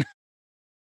line?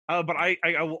 But I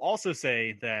will also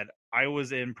say that I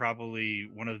was in probably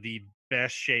one of the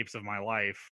best shapes of my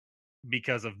life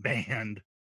because of band.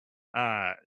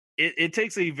 It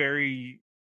takes a very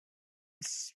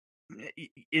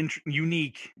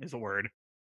unique is a word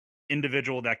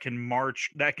individual that can march,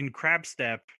 that can crab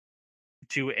step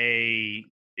to a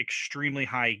extremely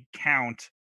high count,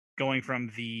 going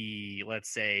from the, let's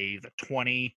say, the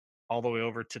 20 all the way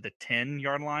over to the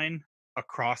 10-yard line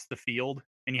across the field,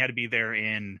 and you had to be there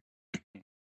in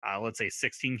let's say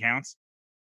 16 counts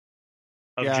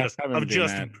of Yeah, just I remember doing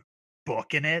that.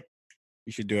 booking it.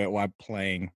 You should do it while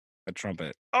playing a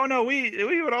trumpet. Oh no,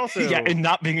 we would also Yeah, and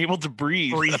not being able to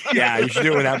breathe. Yeah, you should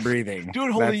do it without breathing. Do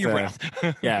it holding your That's,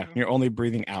 breath. Yeah, you're only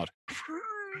breathing out.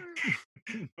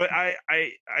 But I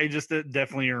just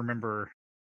definitely remember,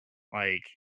 like,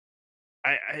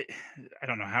 I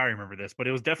don't know how I remember this, but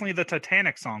it was definitely the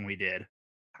Titanic song we did.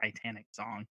 Titanic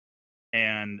song.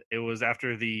 and it was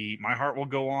after the My Heart Will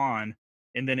Go On,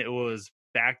 and then it was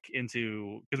back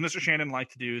into, because Mr. Shannon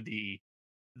liked to do the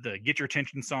Get Your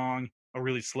Attention song, a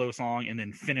really slow song, and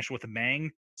then finish with a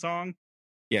bang song.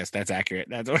 Yes, that's accurate.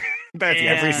 That's every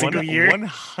And- single year.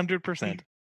 100%.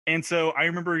 And so I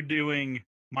remember doing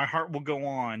My Heart Will Go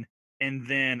On, and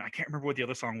then I can't remember what the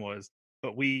other song was,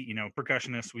 but we, you know,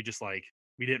 percussionists, we just like,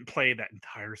 we didn't play that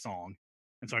entire song.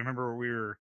 And so I remember we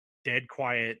were dead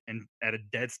quiet and at a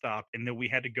dead stop, and then we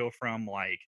had to go from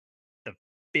like the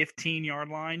 15-yard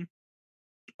line,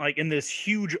 like in this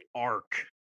huge arc,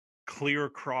 clear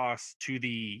across to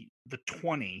the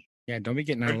 20. Yeah, don't be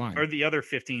getting out of line. Or the other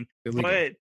 15. Illegal.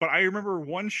 But I remember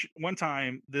one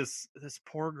time this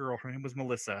poor girl, her name was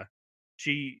Melissa.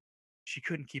 She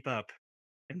couldn't keep up,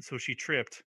 and so she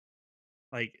tripped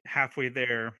like halfway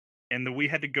there, and then we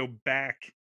had to go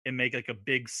back and make like a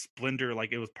big splendor,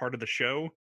 like it was part of the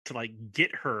show, to like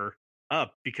get her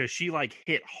up, because she like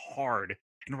hit hard,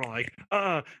 and we're like,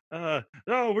 oh,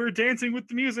 we're dancing with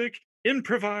the music.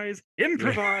 Improvise. And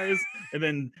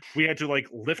then we had to like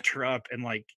lift her up and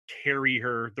like carry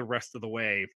her the rest of the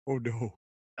way. Oh no.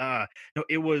 No,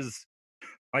 it was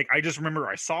like, I just remember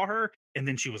I saw her and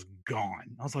then she was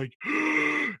gone. I was like,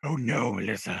 oh no,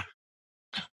 Melissa.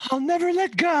 I'll never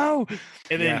let go.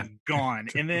 And then gone.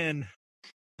 And then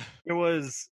it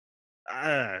was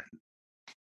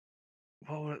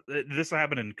well, this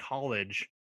happened in college.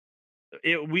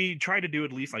 We tried to do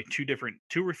at least like 2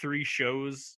 or 3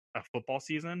 shows a football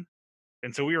season,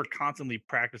 and so we were constantly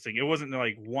practicing. It wasn't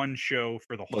like one show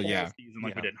for the whole season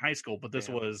like we did in high school, but this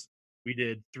was, we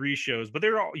did 3 shows, but they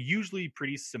were all usually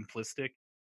pretty simplistic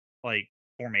like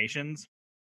formations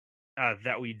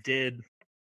that we did,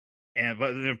 and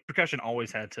but the percussion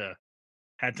always had to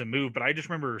move. But I just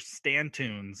remember stand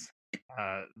tunes,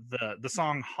 the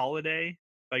song Holiday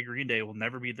by Green Day will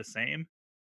never be the same,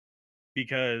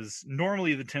 because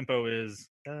normally the tempo is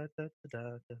no,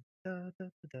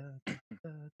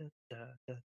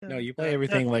 you play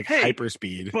everything like hyper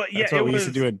speed. But that's what we used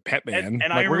to do in pep band. And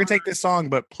like, we're gonna take this song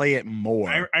but play it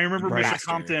more. I remember Mr. faster.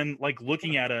 Compton like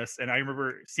looking at us, and I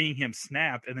remember seeing him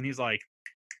snap, and then he's like,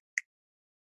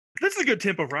 this is a good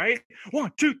tempo, right?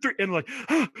 1, 2, 3, and like,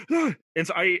 and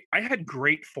so I had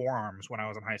great forearms when I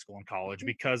was in high school and college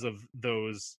because of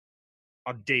those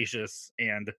audacious.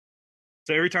 And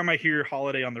so every time I hear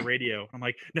Holiday on the radio, I'm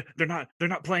like, no, they're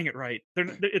not playing it right.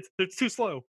 It's too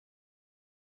slow.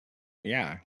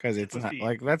 Yeah, because it's not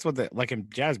like, that's what like in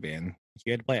jazz band,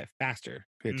 you had to play it faster.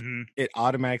 It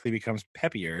automatically becomes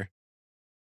peppier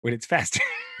when it's faster.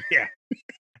 Yeah.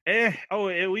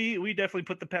 We definitely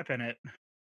put the pep in it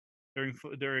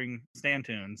during stand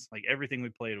tunes. Like, everything we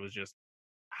played was just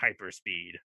hyper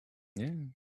speed. Yeah.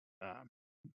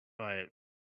 But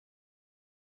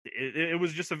it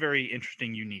was just a very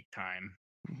interesting, unique time,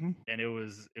 and it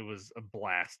was a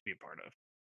blast to be a part of.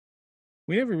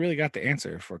 We never really got the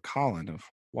answer for Collin of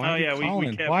why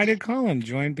we kept... why did Collin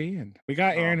join band? We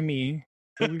got Aaron and me,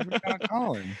 but we forgot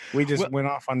Collin. We just went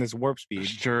off on this warp speed.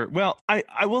 Sure. Well, I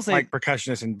will say, like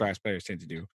percussionists and brass players tend to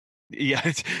do. Yeah.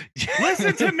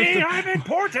 Listen to me, I'm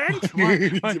important.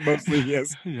 Mostly,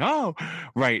 yes. No,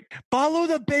 right. Follow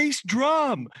the bass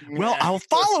drum. Well, I'll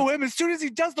follow him as soon as he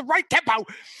does the right tempo.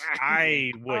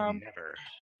 I would never.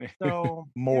 So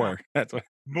more. That's what.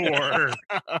 More.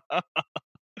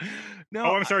 No,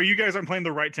 I'm sorry. You guys aren't playing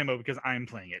the right tempo because I'm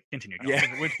playing it. Continue. Yeah.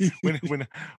 when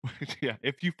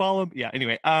if you follow. Yeah.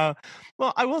 Anyway.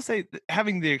 Well, I will say,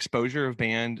 having the exposure of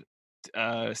band,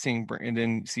 seeing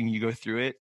Brandon, seeing you go through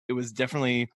it, it was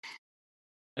definitely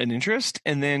an interest.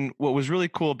 And then what was really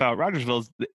cool about Rogersville is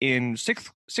in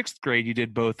sixth grade, you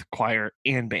did both choir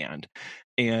and band.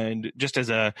 And just as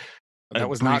that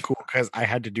was not cool because I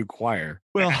had to do choir.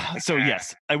 Well, so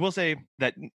yes, I will say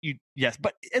that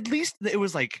but at least it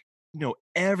was like,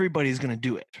 everybody's going to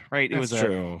do it, right? That's it was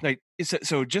true.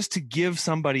 So just to give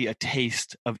somebody a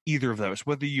taste of either of those,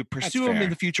 whether you pursue them in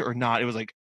the future or not, it was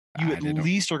like, you at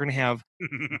least are going to have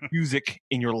music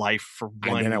in your life for 1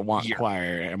 year. I didn't want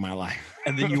choir in my life.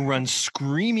 And then you run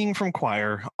screaming from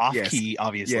choir, off key,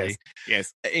 obviously.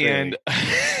 Yes. And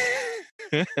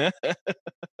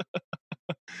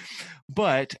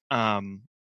but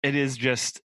it is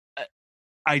just,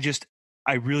 I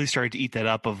really started to eat that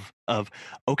up of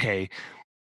okay,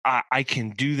 I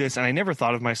can do this. And I never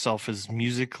thought of myself as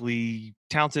musically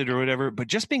talented or whatever, but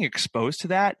just being exposed to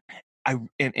that,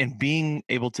 and being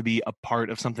able to be a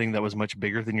part of something that was much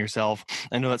bigger than yourself.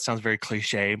 I know that sounds very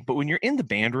cliche, but when you're in the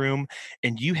band room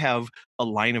and you have a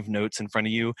line of notes in front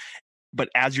of you, but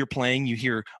as you're playing, you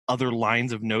hear other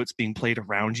lines of notes being played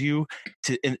around you,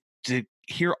 to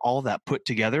hear all that put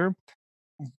together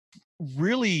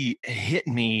really hit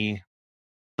me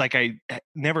like I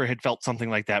never had felt something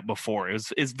like that before.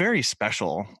 It's very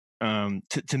special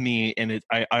to me, and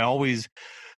I always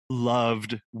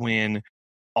loved when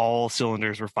all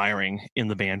cylinders were firing in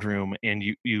the band room, and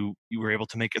you were able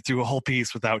to make it through a whole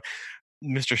piece without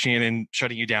Mr. Shannon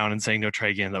shutting you down and saying no, try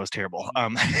again. That was terrible.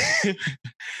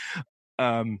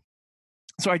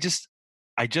 So I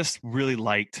just really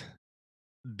liked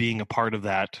being a part of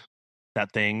that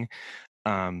thing,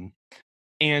 and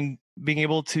being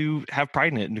able to have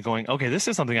pride in it and going, okay, this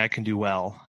is something I can do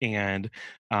well. And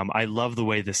I love the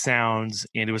way this sounds.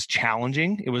 And it was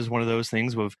challenging. It was one of those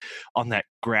things with on that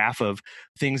graph of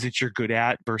things that you're good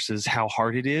at versus how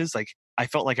hard it is. Like I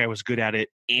felt like I was good at it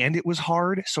and it was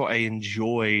hard. So I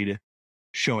enjoyed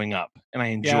showing up, and I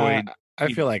enjoyed.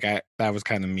 I feel like that was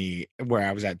kind of me where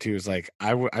I was at too. Is like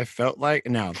I felt like,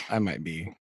 now I might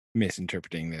be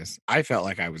misinterpreting this. I felt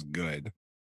like I was good.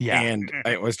 Yeah. And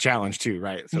it was challenged too,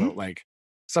 right? So like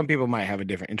some people might have a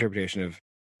different interpretation of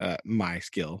my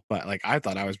skill, but like I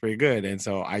thought I was pretty good. And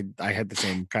so I had the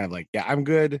same kind of like, yeah, I'm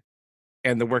good.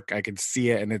 And the work, I could see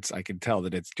it and I could tell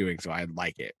that it's doing, so I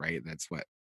like it, right? That's what.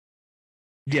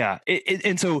 Yeah.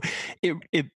 And so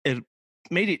it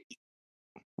made it,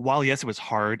 while yes, it was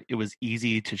hard, it was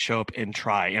easy to show up and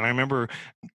try. And I remember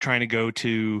trying to go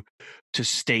to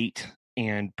state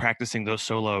and practicing those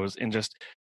solos, and just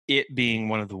it being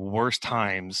one of the worst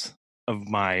times of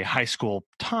my high school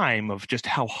time, of just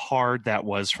how hard that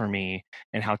was for me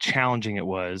and how challenging it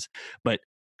was. But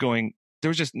there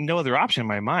was just no other option in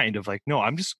my mind of like, no,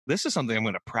 this is something I'm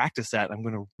going to practice at. I'm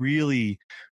going to really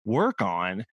work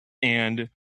on, and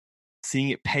seeing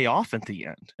it pay off at the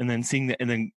end, and then seeing that, and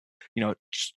then,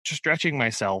 just stretching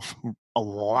myself a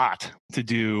lot to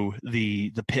do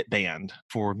the pit band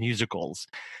for musicals,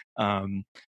 and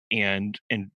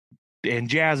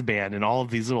jazz band, and all of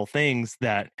these little things,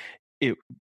 that it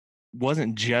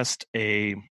wasn't just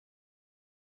an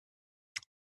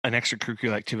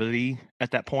extracurricular activity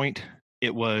at that point.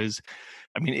 It was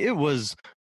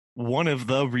one of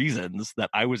the reasons that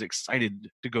I was excited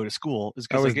to go to school. Is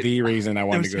that was the reason I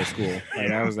wanted to go to school.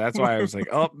 Like, that's why I was like,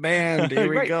 oh man, here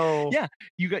we go. Yeah,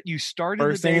 you started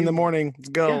first thing in the morning. Let's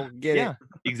go get it.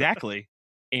 Exactly.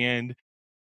 And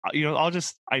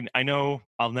I know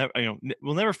I'll never,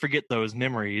 we'll never forget those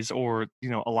memories, or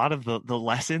a lot of the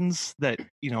lessons that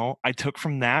I took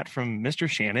from Mr.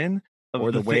 Shannon, or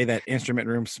the way that instrument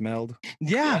room smelled.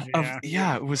 Yeah,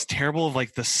 it was terrible, of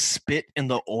like the spit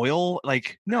and the oil.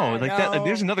 Like, no, like that.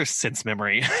 There's another sense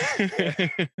memory.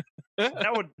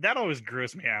 that always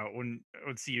grossed me out when I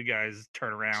would see you guys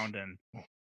turn around and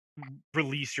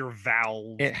release your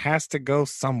valve. It has to go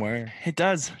somewhere. It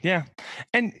does, yeah.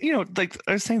 And like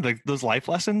I was saying, like those life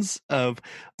lessons of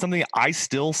something I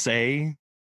still say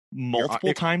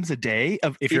multiple times a day.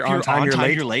 Of if you're on time,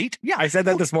 you're late. Yeah, I said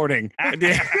that this morning.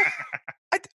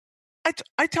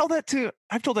 I've told that to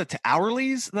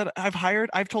hourlies that I've hired.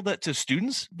 I've told that to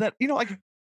students that, like,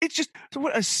 it's just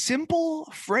what a simple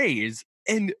phrase,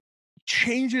 and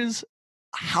changes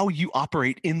how you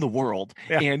operate in the world.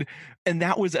 Yeah. And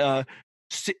that was as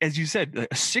you said,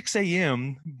 a 6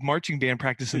 a.m. marching band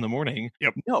practice in the morning.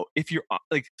 Yep. No, if you're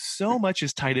like, so much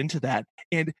is tied into that,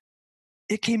 and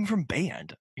it came from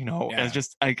band, as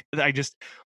just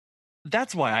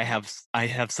that's why I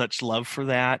have such love for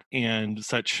that, and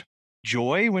such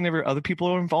joy whenever other people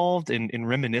are involved in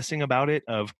reminiscing about it.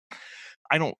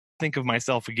 I don't think of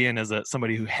myself again as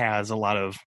somebody who has a lot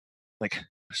of like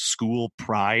school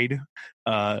pride.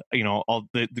 I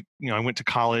went to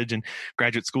college and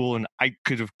graduate school, and I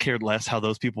could have cared less how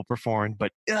those people performed.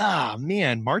 But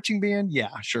man, marching band,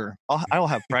 yeah, sure, I'll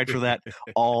have pride for that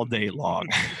all day long.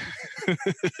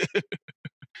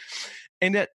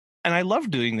 And I loved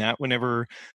doing that whenever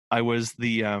I was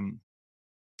the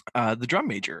drum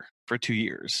major for 2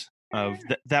 years.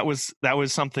 That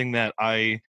was something that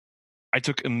I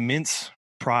took immense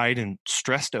pride and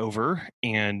stressed over,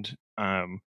 and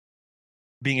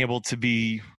being able to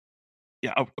be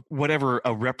whatever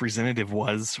a representative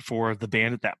was for the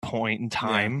band at that point in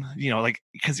time. Like,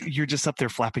 because you're just up there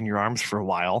flapping your arms for a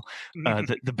while.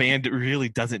 The band really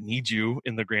doesn't need you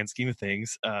in the grand scheme of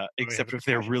things, except if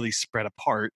they're really spread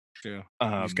apart. Yeah,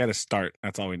 you just got to start.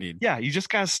 That's all we need. Yeah, you just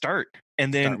got to start,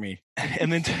 and then start me,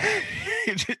 and then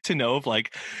to know of,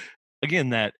 like, again,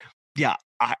 that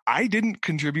I didn't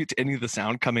contribute to any of the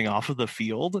sound coming off of the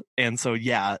field, and so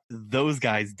those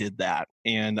guys did that,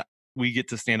 and we get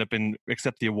to stand up and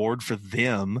accept the award for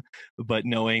them. But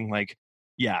knowing, like,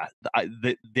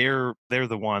 they're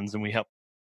the ones, and we help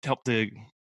to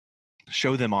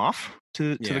show them off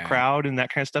to the crowd and that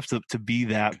kind of stuff, to be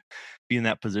in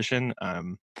that position,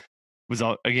 was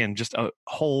again just a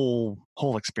whole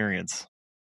experience.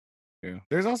 Yeah.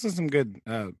 There's also some good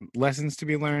lessons to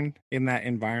be learned in that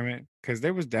environment, because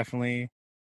there was definitely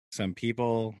some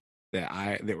people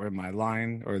that were in my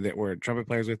line or that were trumpet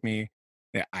players with me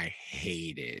that I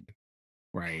hated.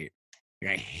 Right?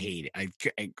 Like, I hate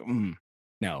it.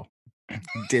 No,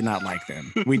 did not like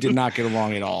them. We did not get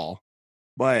along at all.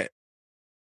 But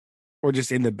or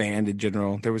just in the band in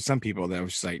general, there was some people that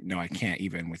was just like, no, I can't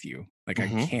even with you. Like I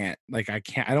can't.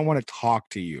 I don't want to talk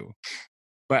to you.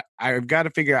 But I've got to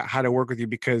figure out how to work with you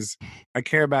because I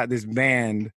care about this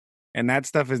band and that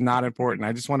stuff is not important.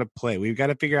 I just want to play. We've got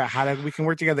to figure out how we can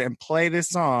work together and play this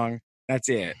song. That's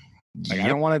it. Like I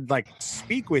don't want to like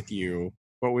speak with you,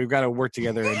 but we've got to work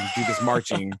together and do this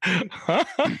marching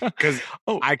because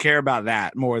I care about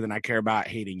that more than I care about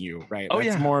hating you. Right.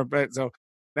 That's more. But so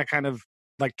that kind of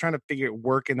like trying to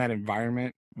work in that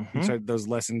environment. And so those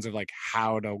lessons of like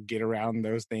how to get around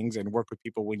those things and work with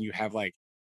people when you have like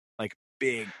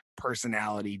big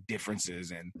personality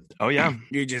differences and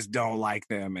you just don't like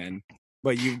them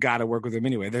but you've got to work with them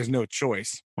anyway. There's no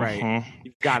choice, right?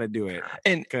 You've got to do it.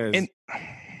 And at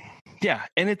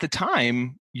the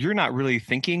time you're not really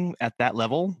thinking at that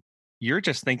level. You're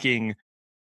just thinking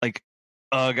like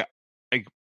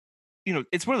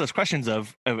it's one of those questions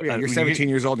of you're 17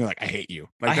 years old and you're like, I hate you.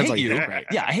 Like, I hate you. Right?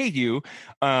 Yeah, I hate you.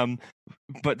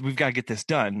 But we've got to get this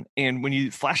done. And when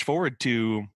you flash forward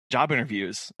to job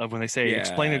interviews of when they say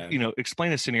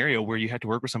explain a scenario where you had to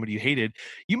work with somebody you hated,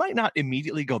 you might not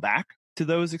immediately go back to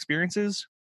those experiences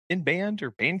in band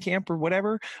or band camp or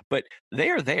whatever, but they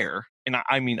are there. And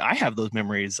I mean, I have those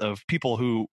memories of people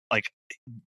who like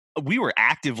we were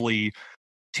actively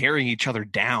tearing each other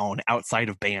down outside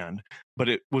of band, but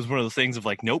it was one of those things of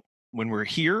like, nope, when we're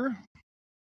here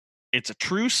it's a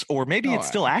truce, or maybe it's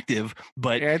still active,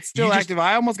 but it's still active.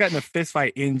 I almost got in a fist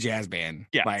fight in jazz band.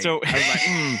 Yeah. Like, so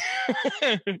I was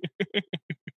like,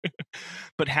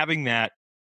 but having that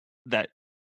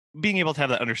being able to have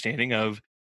that understanding of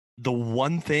the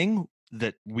one thing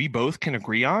that we both can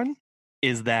agree on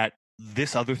is that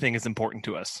this other thing is important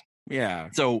to us. Yeah.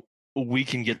 So we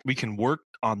can work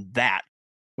on that.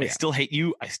 I still hate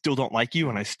you. I still don't like you.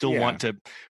 And I still want to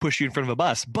push you in front of a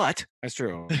bus, but that's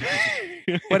true.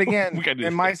 But again,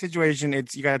 in my situation,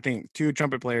 you got to think 2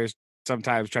 trumpet players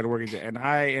sometimes try to work together. And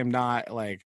I am not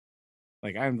like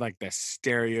I'm like the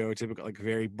stereotypical, like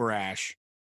very brash,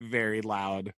 very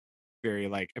loud, very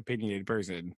like opinionated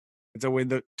person. And so when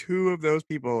the 2 of those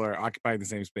people are occupying the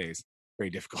same space,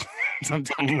 very difficult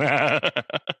sometimes.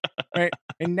 Right.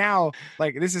 And now,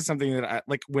 like, this is something that I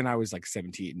like when I was like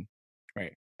 17,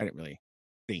 right? I didn't really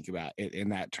think about it in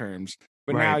that terms.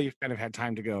 But now you've kind of had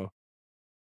time to go,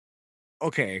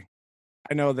 okay,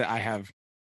 I know that I have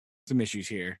some issues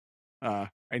here. I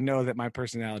know that my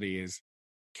personality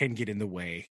can get in the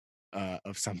way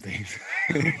of something.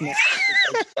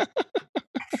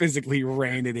 Physically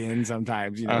rein it in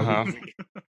sometimes,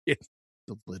 it's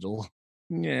a little,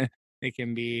 it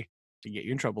can get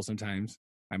you in trouble sometimes.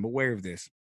 I'm aware of this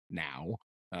now.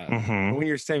 But when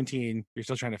you're 17, you're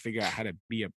still trying to figure out how to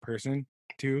be a person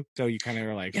too. So you kind of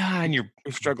are like, and you're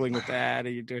struggling with that.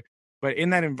 But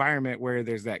in that environment where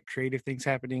there's that creative things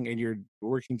happening and you're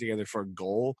working together for a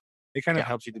goal, it kind of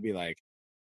helps you to be like,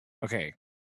 okay,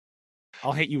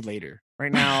 I'll hate you later.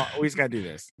 Right now, we just got to do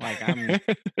this. Like,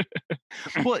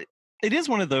 well, it is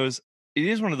one of those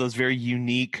very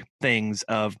unique things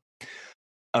of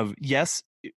yes,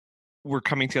 we're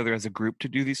coming together as a group to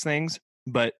do these things,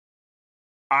 but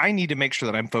I need to make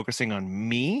sure that I'm focusing on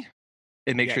me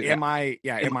and make sure am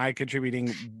I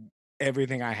contributing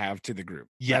everything I have to the group?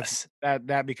 Yes.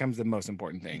 That becomes the most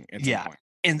important thing at some point.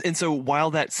 And so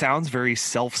while that sounds very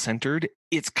self-centered,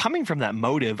 it's coming from that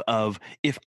motive of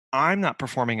if I'm not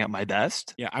performing at my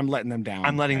best, I'm letting them down.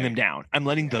 I'm letting them down. I'm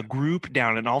letting the group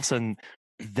down. And all of a sudden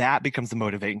that becomes the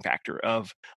motivating factor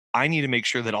of I need to make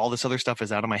sure that all this other stuff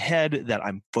is out of my head, that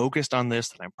I'm focused on this,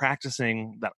 that I'm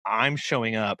practicing, that I'm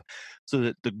showing up so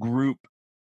that the group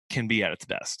can be at its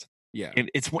best. Yeah.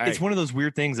 And it's one of those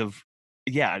weird things of,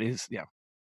 it is. Yeah.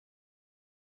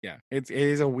 Yeah. It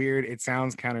is it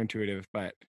sounds counterintuitive,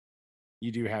 but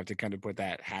you do have to kind of put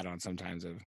that hat on sometimes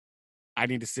of, I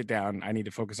need to sit down. I need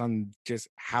to focus on just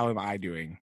how am I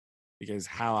doing? Because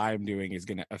how I'm doing is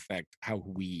going to affect how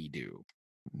we do.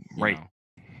 Right.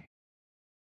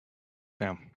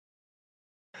 Yeah.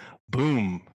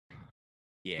 Boom.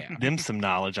 Yeah. Them some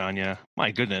knowledge on you.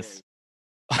 My goodness.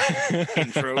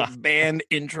 Band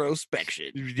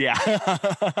introspection. Yeah.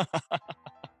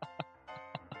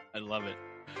 I love it.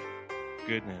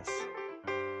 Goodness.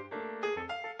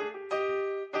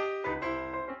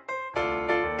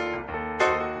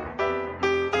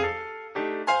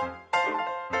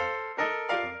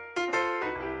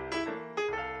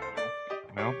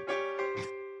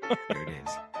 There it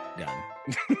is. Done.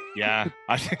 Yeah,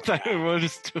 I think that we'll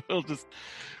just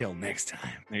Till next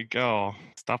time. there you go.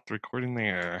 Stop the recording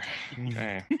there.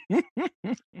 Okay.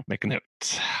 Make a note.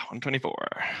 124.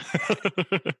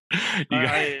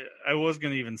 I was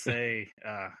gonna even say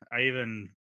I even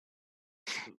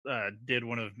did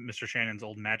one of Mr. Shannon's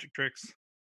old magic tricks.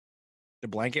 The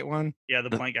blanket one? Yeah, the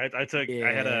blanket. I took. I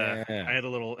had Yeah. a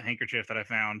little handkerchief that I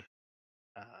found.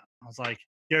 I was like,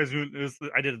 "You guys,"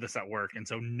 I did this at work, and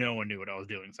so no one knew what I was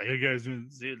doing. It's like, "You guys doing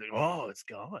this?" Like, oh, it's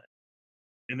gone.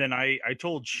 And then I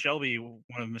told Shelby one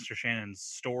of Mr. Shannon's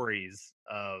stories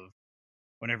of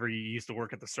whenever he used to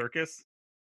work at the circus.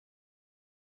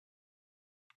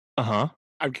 Uh-huh.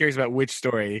 I'm curious about which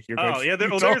story you're going Oh to yeah,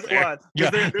 there's tell a there. lot. 'Cause Yeah,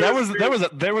 there's-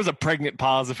 there was a pregnant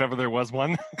pause if ever there was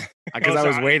one. Because Oh, I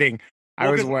was sorry. waiting.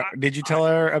 Well, 'cause Did you tell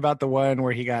her about the one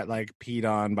where he got like peed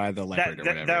on by the leopard or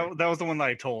whatever? that was the one that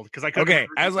I told because I couldn't. Okay,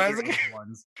 remember I the was other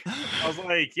ones. I was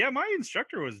like, yeah, my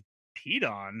instructor was peed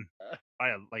on by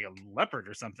a leopard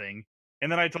or something,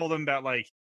 and then I told him about like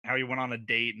how he went on a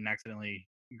date and accidentally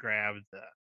grabbed.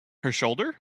 Her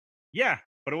shoulder? Yeah,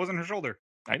 but it wasn't her shoulder.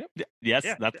 I know. Yes,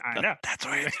 Yeah, I know. that's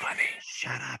why it's funny.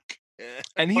 Shut up.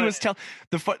 And he But- was telling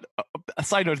a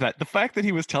side note to that, the fact that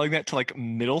he was telling that to like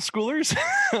middle schoolers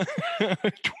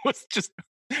was just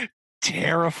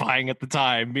terrifying at the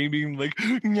time. Me being like,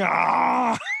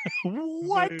 nah,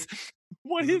 what?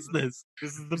 What is this?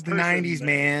 This is It the, was the person 90s, that-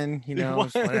 man. You know,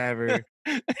 it's whatever.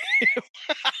 Man.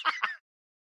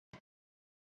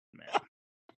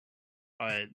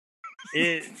 But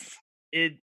it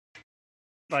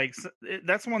like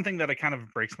that's one thing that I kind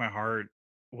of breaks my heart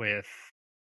with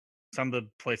some of the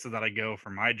places that I go for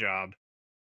my job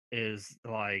is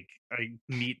like I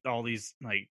meet all these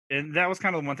like, and that was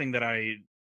kind of the one thing that I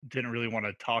didn't really want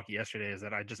to talk yesterday is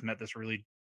that I just met this really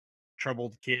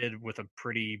troubled kid with a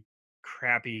pretty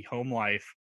crappy home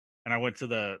life, and I went to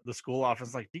the school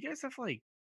office like, do you guys have like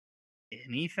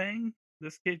anything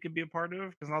this kid could be a part of?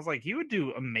 Because I was like, he would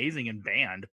do amazing in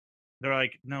band. They're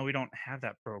like, no, we don't have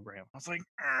that program. I was like,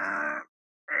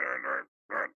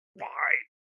 why?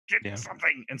 Get Yeah.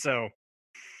 something. And so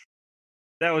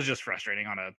that was just frustrating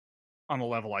on a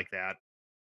level like that.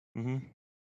 Mm-hmm.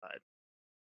 But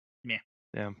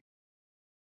yeah.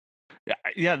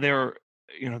 Yeah, they're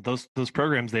those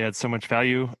programs, they had so much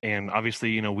value, and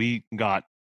obviously we got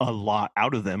a lot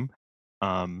out of them,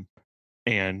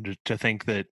 and to think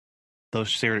that those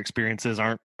shared experiences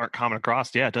aren't common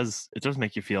across, it does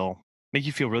make you feel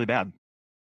really bad.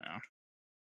 Yeah.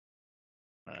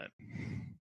 But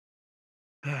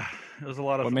it was a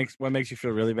lot of What makes you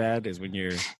feel really bad is when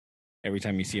every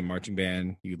time you see a marching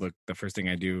band, you look. The first thing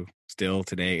I do still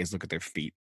today is look at their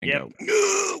feet and go,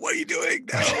 "No, what are you doing?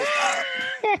 No, stop."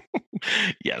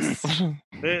 Yes.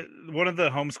 one of the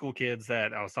homeschool kids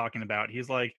that I was talking about. He's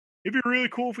like, it'd be really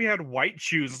cool if we had white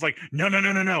shoes. It's like, no, that's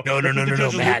what the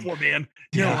judges look for, man.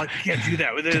 No, Yeah. like, we can't do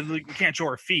that. We can't show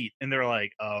our feet. And they're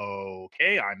like,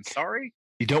 okay, I'm sorry.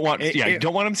 You don't want It- you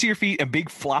don't want them to see your feet and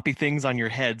big floppy things on your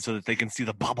head so that they can see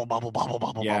the bubble bubble bubble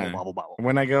bubble Yeah. bubble bubble bubble.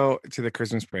 When I go to the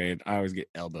Christmas parade, I always get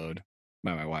elbowed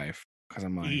by my wife because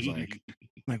I'm always like,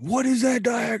 what is that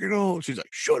diagonal? She's like,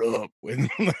 shut up. I'm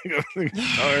like,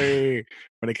 sorry,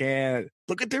 but I can't.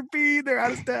 Look at their feet; they're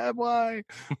out of step. Why?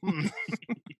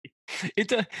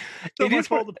 It's a so it much is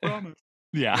for what, the promise.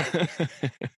 yeah.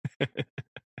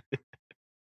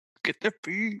 Get their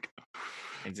feet.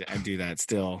 I do that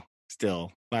still.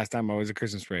 Last time I was at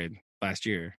Christmas parade last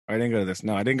year. Or I didn't go to this.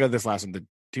 No, I didn't go to this last one.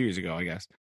 2 years ago, I guess.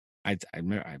 I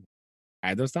remember I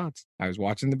had those thoughts. I was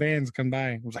watching the bands come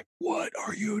by. I was like, "What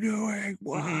are you doing?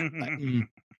 What?" Like,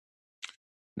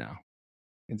 no,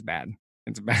 it's bad.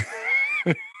 It's bad.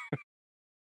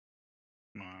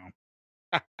 Wow.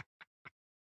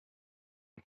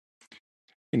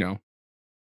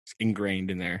 It's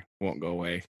ingrained in there. Won't go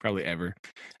away. Probably ever.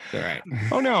 It's all right.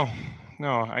 Oh no,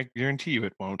 I guarantee you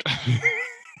it won't.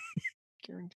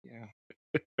 Guarantee you.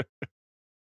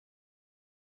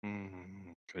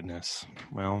 Goodness.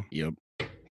 Well. Yep.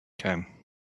 Okay.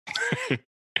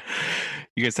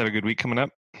 You guys have a good week coming up?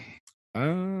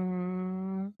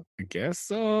 I guess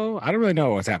so. I don't really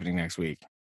know what's happening next week.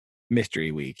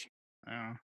 Mystery week.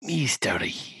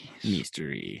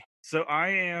 Mystery. So I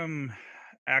am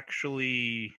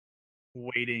actually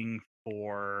waiting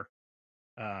for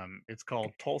it's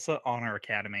called Tulsa Honor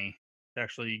Academy to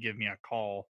actually give me a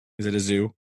call. Is it a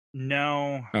zoo?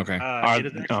 No. Okay. It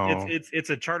is actually, it's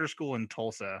a charter school in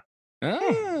Tulsa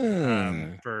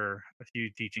for a few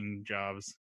teaching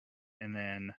jobs. And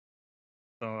then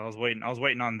so I was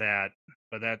waiting on that,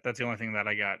 but that's the only thing that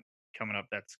I got coming up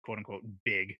that's quote unquote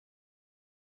big.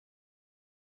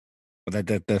 But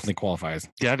that definitely qualifies.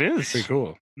 Yeah, it is. Pretty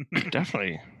cool.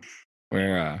 Definitely.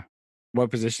 Where what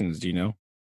positions do you know?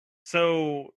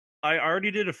 So I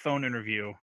already did a phone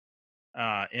interview,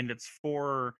 and it's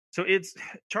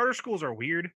charter schools are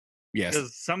weird Yes.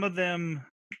 because some of them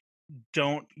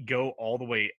don't go all the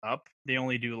way up. They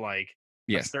only do like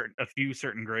Yes. a few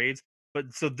certain grades.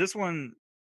 But so this one,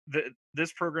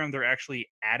 this program, they're actually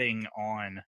adding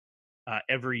on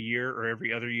every year or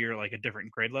every other year, like a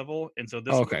different grade level. And so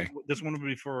Okay. this one would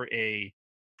be for a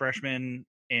freshman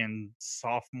and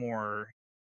sophomore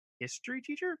history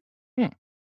teacher.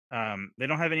 They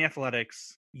don't have any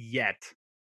athletics yet.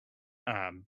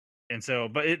 And so,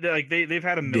 but they've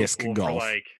had a middle Disc school golf.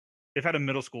 they've had a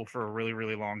middle school for a really,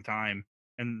 really long time,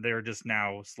 and they're just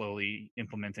now slowly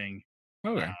implementing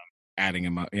Okay. Adding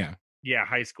them up. Yeah.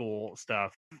 high school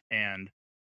stuff. And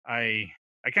I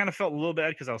kind of felt a little bad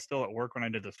because I was still at work when I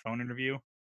did this phone interview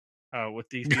with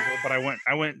these people, but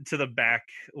I went to the back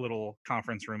little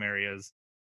conference room areas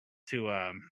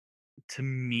to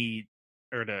meet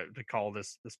or to call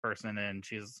this person, and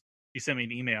she sent me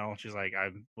an email. She's like, I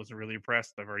was really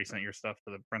impressed. I've already sent your stuff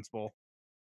to the principal.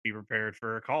 Be prepared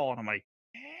for a call. And I'm like,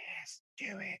 yes,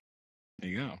 do it. There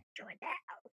you go. Do it now.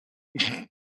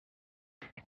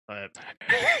 But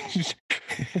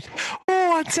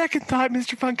on second thought,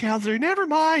 Mr. Funkhauser, never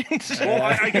mind. well,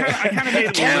 I kind of made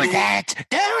a do little, that.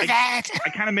 I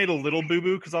kind of made a little boo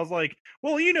boo because I was like,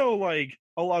 well, like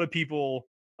a lot of people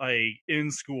like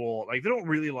in school, like they don't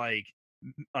really like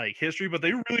history, but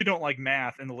they really don't like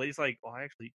math. And the lady's like, well, I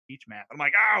actually teach math. I'm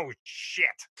like, oh shit,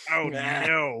 oh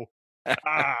no,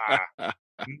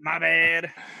 my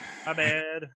bad.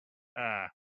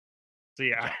 So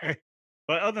yeah.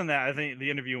 But other than that, I think the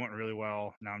interview went really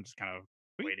well. Now I'm just kind of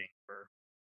waiting for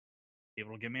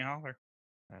people to give me a holler.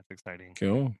 That's exciting.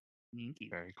 Cool. Thank you.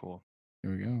 Very cool.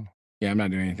 Here we go. Yeah, I'm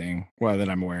not doing anything that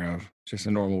I'm aware of. Just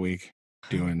a normal week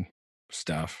doing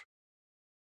stuff.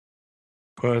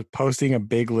 Posting a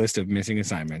big list of missing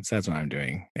assignments. That's what I'm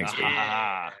doing next week.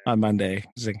 On Monday.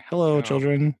 Just like, hello,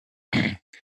 children. If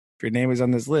your name is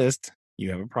on this list,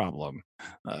 you have a problem.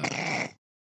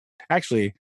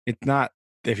 Actually, it's not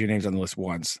if your name's on the list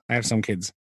once. I have some kids.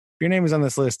 If your name is on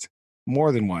this list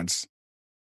more than once,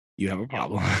 you have a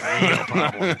problem. You have a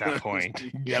problem at that point.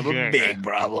 You have a big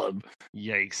problem.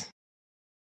 Yikes.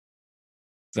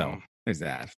 So there's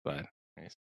that. But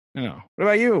Nice. What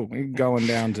about you? You're going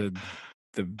down to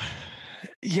the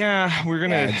we're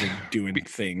gonna doing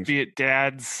things. Be at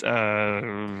Dad's. So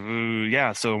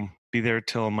be there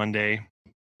till Monday,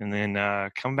 and then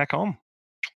come back home.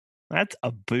 That's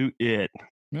about it.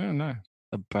 Yeah, nice.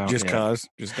 About just cause,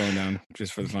 just going down,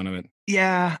 just for the fun of it.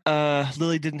 Yeah,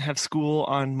 Lily didn't have school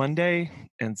on Monday,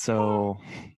 and so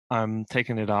I'm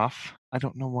taking it off. I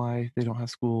don't know why they don't have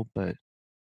school, but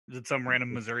is it some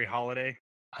random Missouri holiday?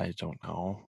 I don't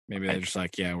know. Maybe they're just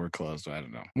like, yeah, we're closed. I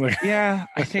don't know. Yeah,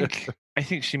 I think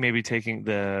she may be taking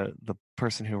the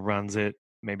person who runs it,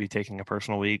 maybe taking a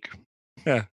personal week.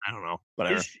 Yeah, I don't know.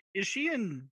 Whatever. Is she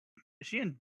in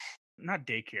not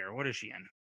daycare? What is she in?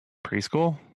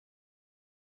 Preschool.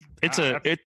 That's what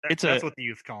the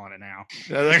youth calling it now.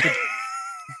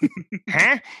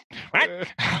 Huh? What?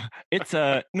 It's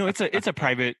a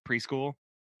private preschool.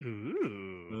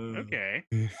 Ooh, okay.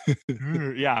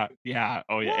 Yeah.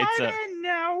 Oh yeah.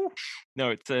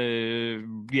 It's a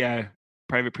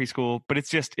private preschool, but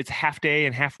it's half day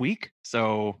and half week,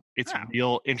 so it's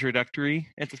real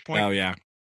introductory at this point. Oh yeah,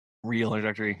 real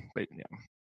introductory. But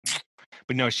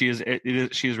but no, she is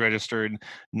registered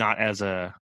not as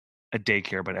a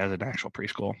daycare, but as an actual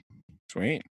preschool.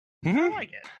 Sweet. Mm-hmm. I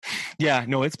like it. Yeah,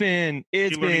 no, it's been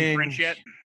French yet?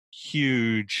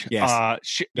 Huge.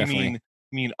 Yes, you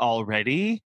mean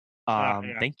already?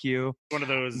 Thank you. One of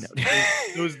those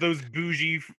those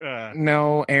bougie.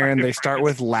 No, Aaron. They start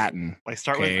with Latin. They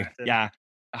start with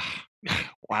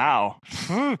Wow.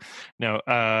 No.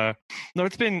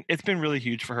 It's been really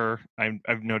huge for her.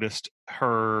 I've noticed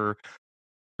her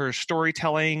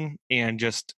storytelling and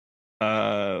just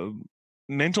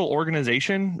mental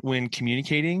organization when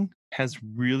communicating has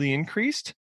really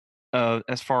increased.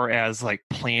 As far as like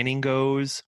planning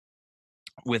goes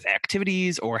with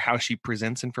activities or how she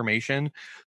presents information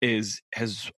has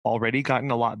already gotten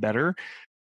a lot better.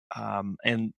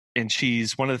 And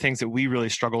she's one of the things that we really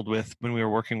struggled with when we were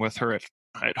working with her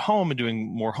at home and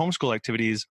doing more homeschool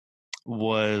activities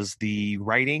was the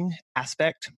writing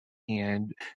aspect.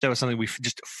 And that was something we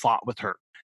just fought with her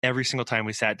every single time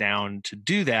we sat down to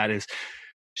do that. Is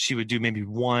she would do maybe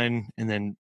one and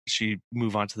then she'd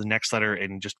move on to the next letter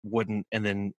and just wouldn't, and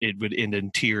then it would end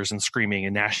in tears and screaming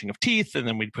and gnashing of teeth, and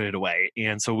then we'd put it away.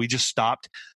 And so we just stopped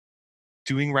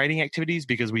doing writing activities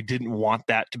because we didn't want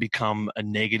that to become a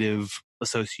negative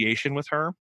association with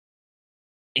her.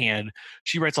 And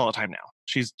she writes all the time now.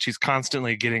 She's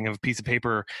constantly getting a piece of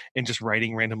paper and just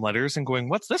writing random letters and going,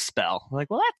 "What's this spell?" I'm like,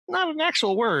 "Well, that's not an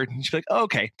actual word." And she's like, "Oh,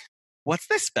 okay, what's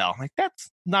this spell?" I'm like, "That's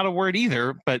not a word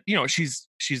either." But she's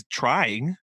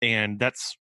trying, and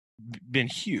that's been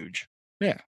huge.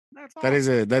 Yeah, That's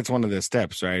awesome. that's one of the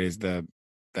steps, right? Is the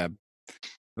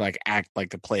like act like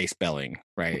the play spelling,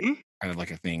 right? Mhm. Kind of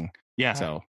like a thing. Yeah.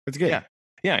 So it's good.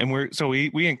 Yeah, and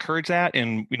we encourage that,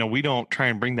 and we don't try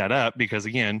and bring that up because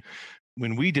again,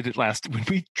 when we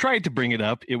tried to bring it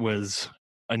up, it was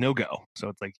a no-go. So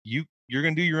it's like you're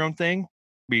going to do your own thing.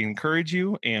 We encourage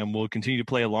you, and we'll continue to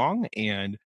play along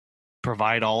and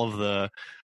provide all of the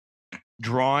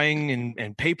drawing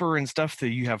and paper and stuff that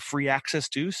you have free access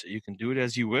to, so you can do it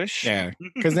as you wish. Yeah,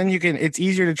 because then it's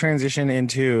easier to transition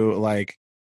into like,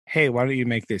 hey, why don't you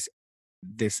make this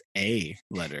A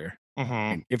letter? Mm-hmm.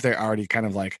 And if they're already kind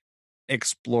of like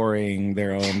exploring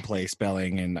their own play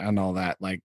spelling and all that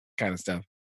like kind of stuff.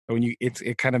 But when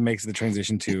it kind of makes the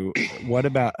transition to what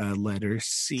about a letter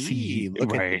C?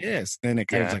 Look right. at this. Then it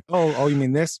kind of like, oh, you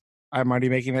mean this? I'm already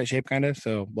making that shape kind of.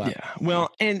 So blah. Yeah. Well,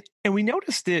 and we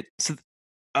noticed it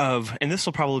and this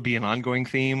will probably be an ongoing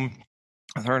theme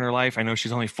with her in her life. I know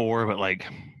she's only 4, but like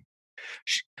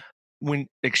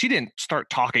she didn't start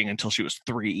talking until she was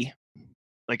 3,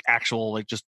 like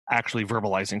just actually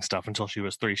verbalizing stuff until she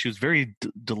was 3. She was very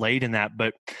delayed in that.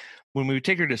 But when we would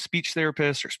take her to speech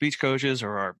therapists or speech coaches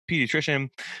or our pediatrician,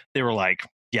 they were like,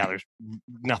 yeah, there's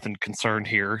nothing concerned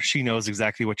here. She knows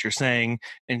exactly what you're saying,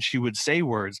 and she would say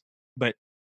words. But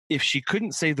if she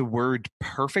couldn't say the word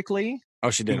perfectly,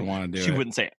 she didn't want to do it. She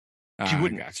wouldn't say it. She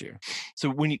wouldn't. Got you.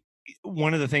 So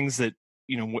one of the things that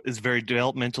is very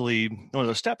developmentally one of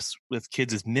those steps with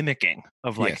kids is mimicking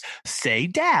of like, say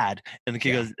dad, and the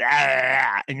kid goes,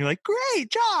 ah, and you're like,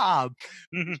 great job.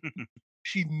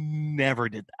 She never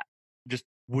did that. Just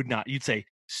would not. You'd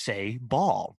say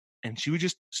ball, and she would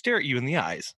just stare at you in the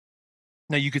eyes.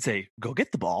 Now you could say, go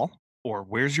get the ball, or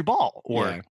where's your ball,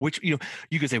 or which, you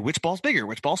could say which ball's bigger,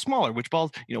 which ball's smaller, which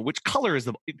ball's, which color is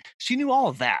the. She knew all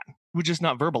of that, would just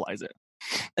not verbalize it.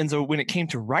 And so when it came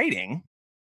to writing,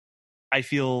 I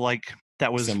feel like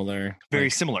that was similar, very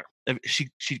similar. She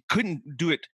couldn't do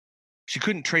it. She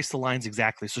couldn't trace the lines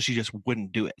exactly, so she just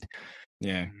wouldn't do it.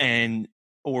 Yeah, and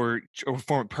or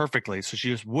form it perfectly, so she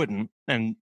just wouldn't.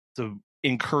 And so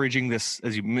encouraging this,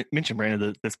 as you mentioned,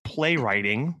 Brandon, this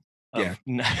playwriting. That's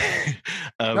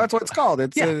what it's called.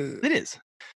 It is.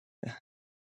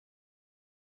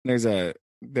 There's a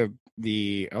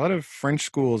lot of French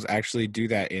schools actually do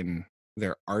that in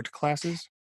their art classes.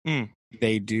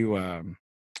 They do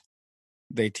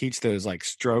they teach those like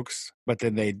strokes, but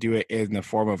then they do it in the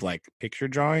form of like picture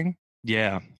drawing.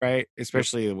 Yeah. Right.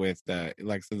 Especially with the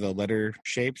letter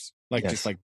shapes, like just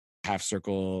like half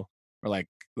circle or like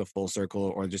the full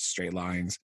circle or just straight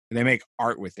lines. And they make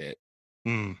art with it.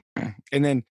 And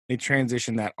then they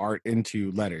transition that art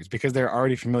into letters because they're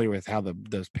already familiar with how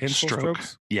those pencil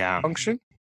strokes function.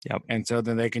 Yep. And so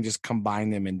then they can just combine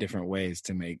them in different ways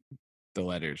to make the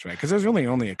letters, right? Because there's really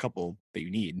only a couple that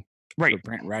you need for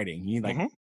print writing. You need like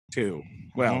 2.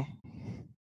 Well,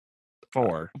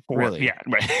 4 really. Yeah,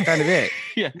 right. Kind of it.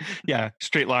 Yeah.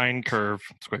 Straight line, curve,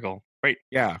 squiggle. Right.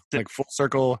 Yeah. Like full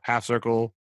circle, half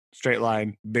circle, straight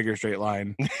line, bigger straight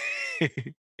line.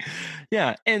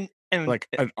 Yeah. And like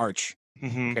an arch.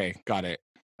 Okay, got it.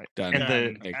 Done.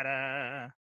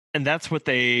 And that's what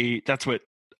the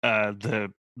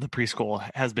preschool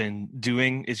has been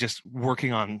doing, is just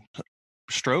working on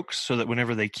strokes so that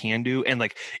whenever they can do, and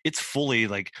like it's fully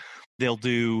like they'll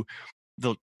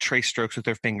trace strokes with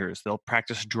their fingers, they'll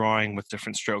practice drawing with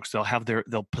different strokes,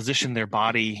 they'll position their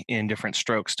body in different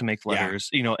strokes to make letters,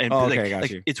 and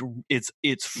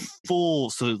it's full.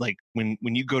 So like when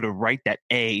you go to write that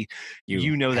A,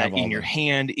 you know that in your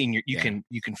hand, you can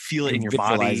feel it in your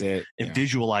body and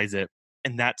visualize it,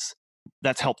 and that's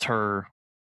helped her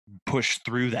push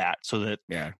through that so that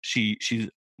she's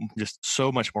just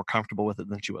so much more comfortable with it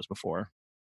than she was before.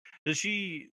 Is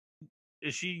she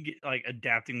like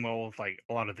adapting well with like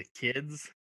a lot of the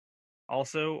kids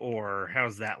also, or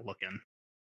how's that looking?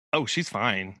 Oh, she's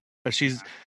fine. But she's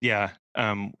that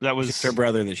was it's her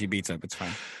brother that she beats up. It's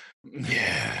fine.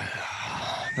 Yeah.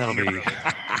 That'll be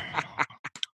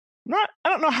I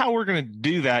don't know how we're gonna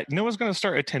do that. Noah's gonna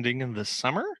start attending in the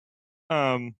summer.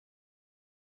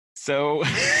 So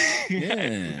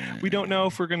we don't know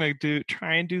if we're gonna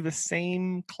try and do the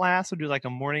same class or do like a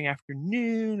morning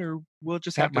afternoon, or we'll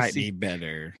just have to see. That might be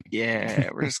better. Yeah,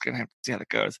 we're just gonna have to see how that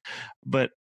goes.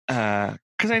 But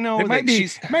because I know It might that be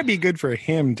might be good for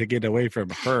him to get away from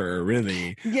her,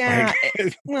 really. Yeah.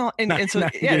 Like, Well, and so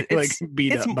not yeah, get, like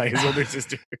beat it's up by his older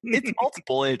sister. it's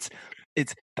multiple. It's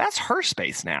that's her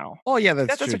space now. Oh yeah,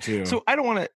 that's That's true too. So I don't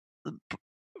want to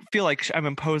feel like I'm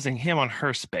imposing him on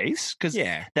her space because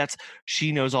yeah,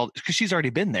 she knows all because she's already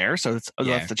been there. So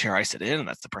Yeah. that's the chair I sit in, and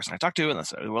that's the person I talk to, and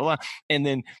that's blah, blah, blah. And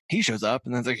then he shows up,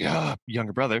 and then it's like,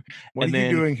 younger brother. what and are you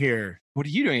then, doing here? What are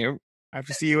you doing here? I have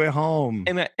to see you at home.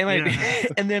 And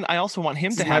and then I also want him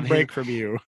This to is my have break from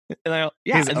you.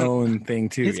 his Own thing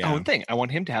too. His own thing. I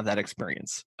want him to have that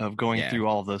experience of going Yeah. through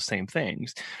all of those same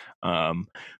things.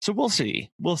 So we'll see.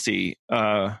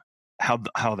 How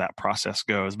that process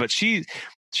goes. But she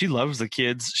loves the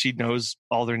kids. She knows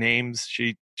all their names.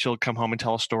 She'll come home and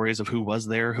tell stories of who was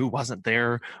there, who wasn't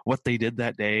there, what they did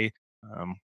that day,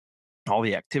 all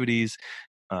the activities.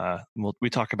 We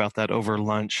talk about that over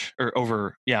lunch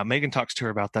Megan talks to her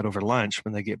about that over lunch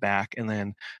when they get back, and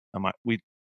then we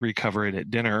recover it at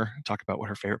dinner, talk about what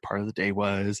her favorite part of the day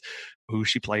was, who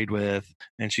she played with,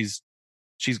 and she's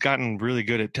gotten really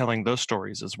good at telling those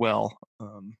stories as well,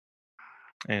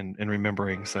 and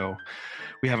remembering. So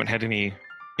we haven't had any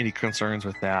concerns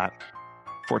with that,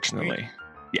 fortunately.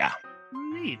 Yeah.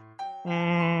 Neat.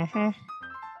 Mm-hmm.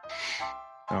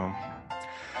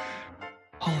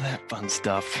 All that fun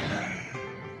stuff.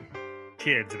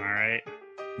 Kids, am I right?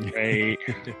 Right.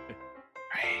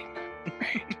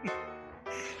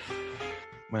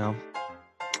 Well,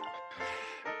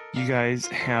 you guys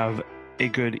have a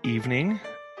good evening.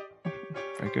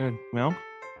 Very good. Well,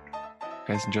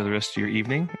 guys, enjoy the rest of your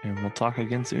evening, and we'll talk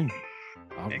again soon.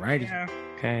 All righty. Yeah.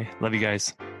 Okay. Love you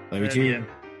guys. Love you too. Yeah.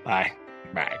 Bye.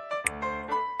 Bye.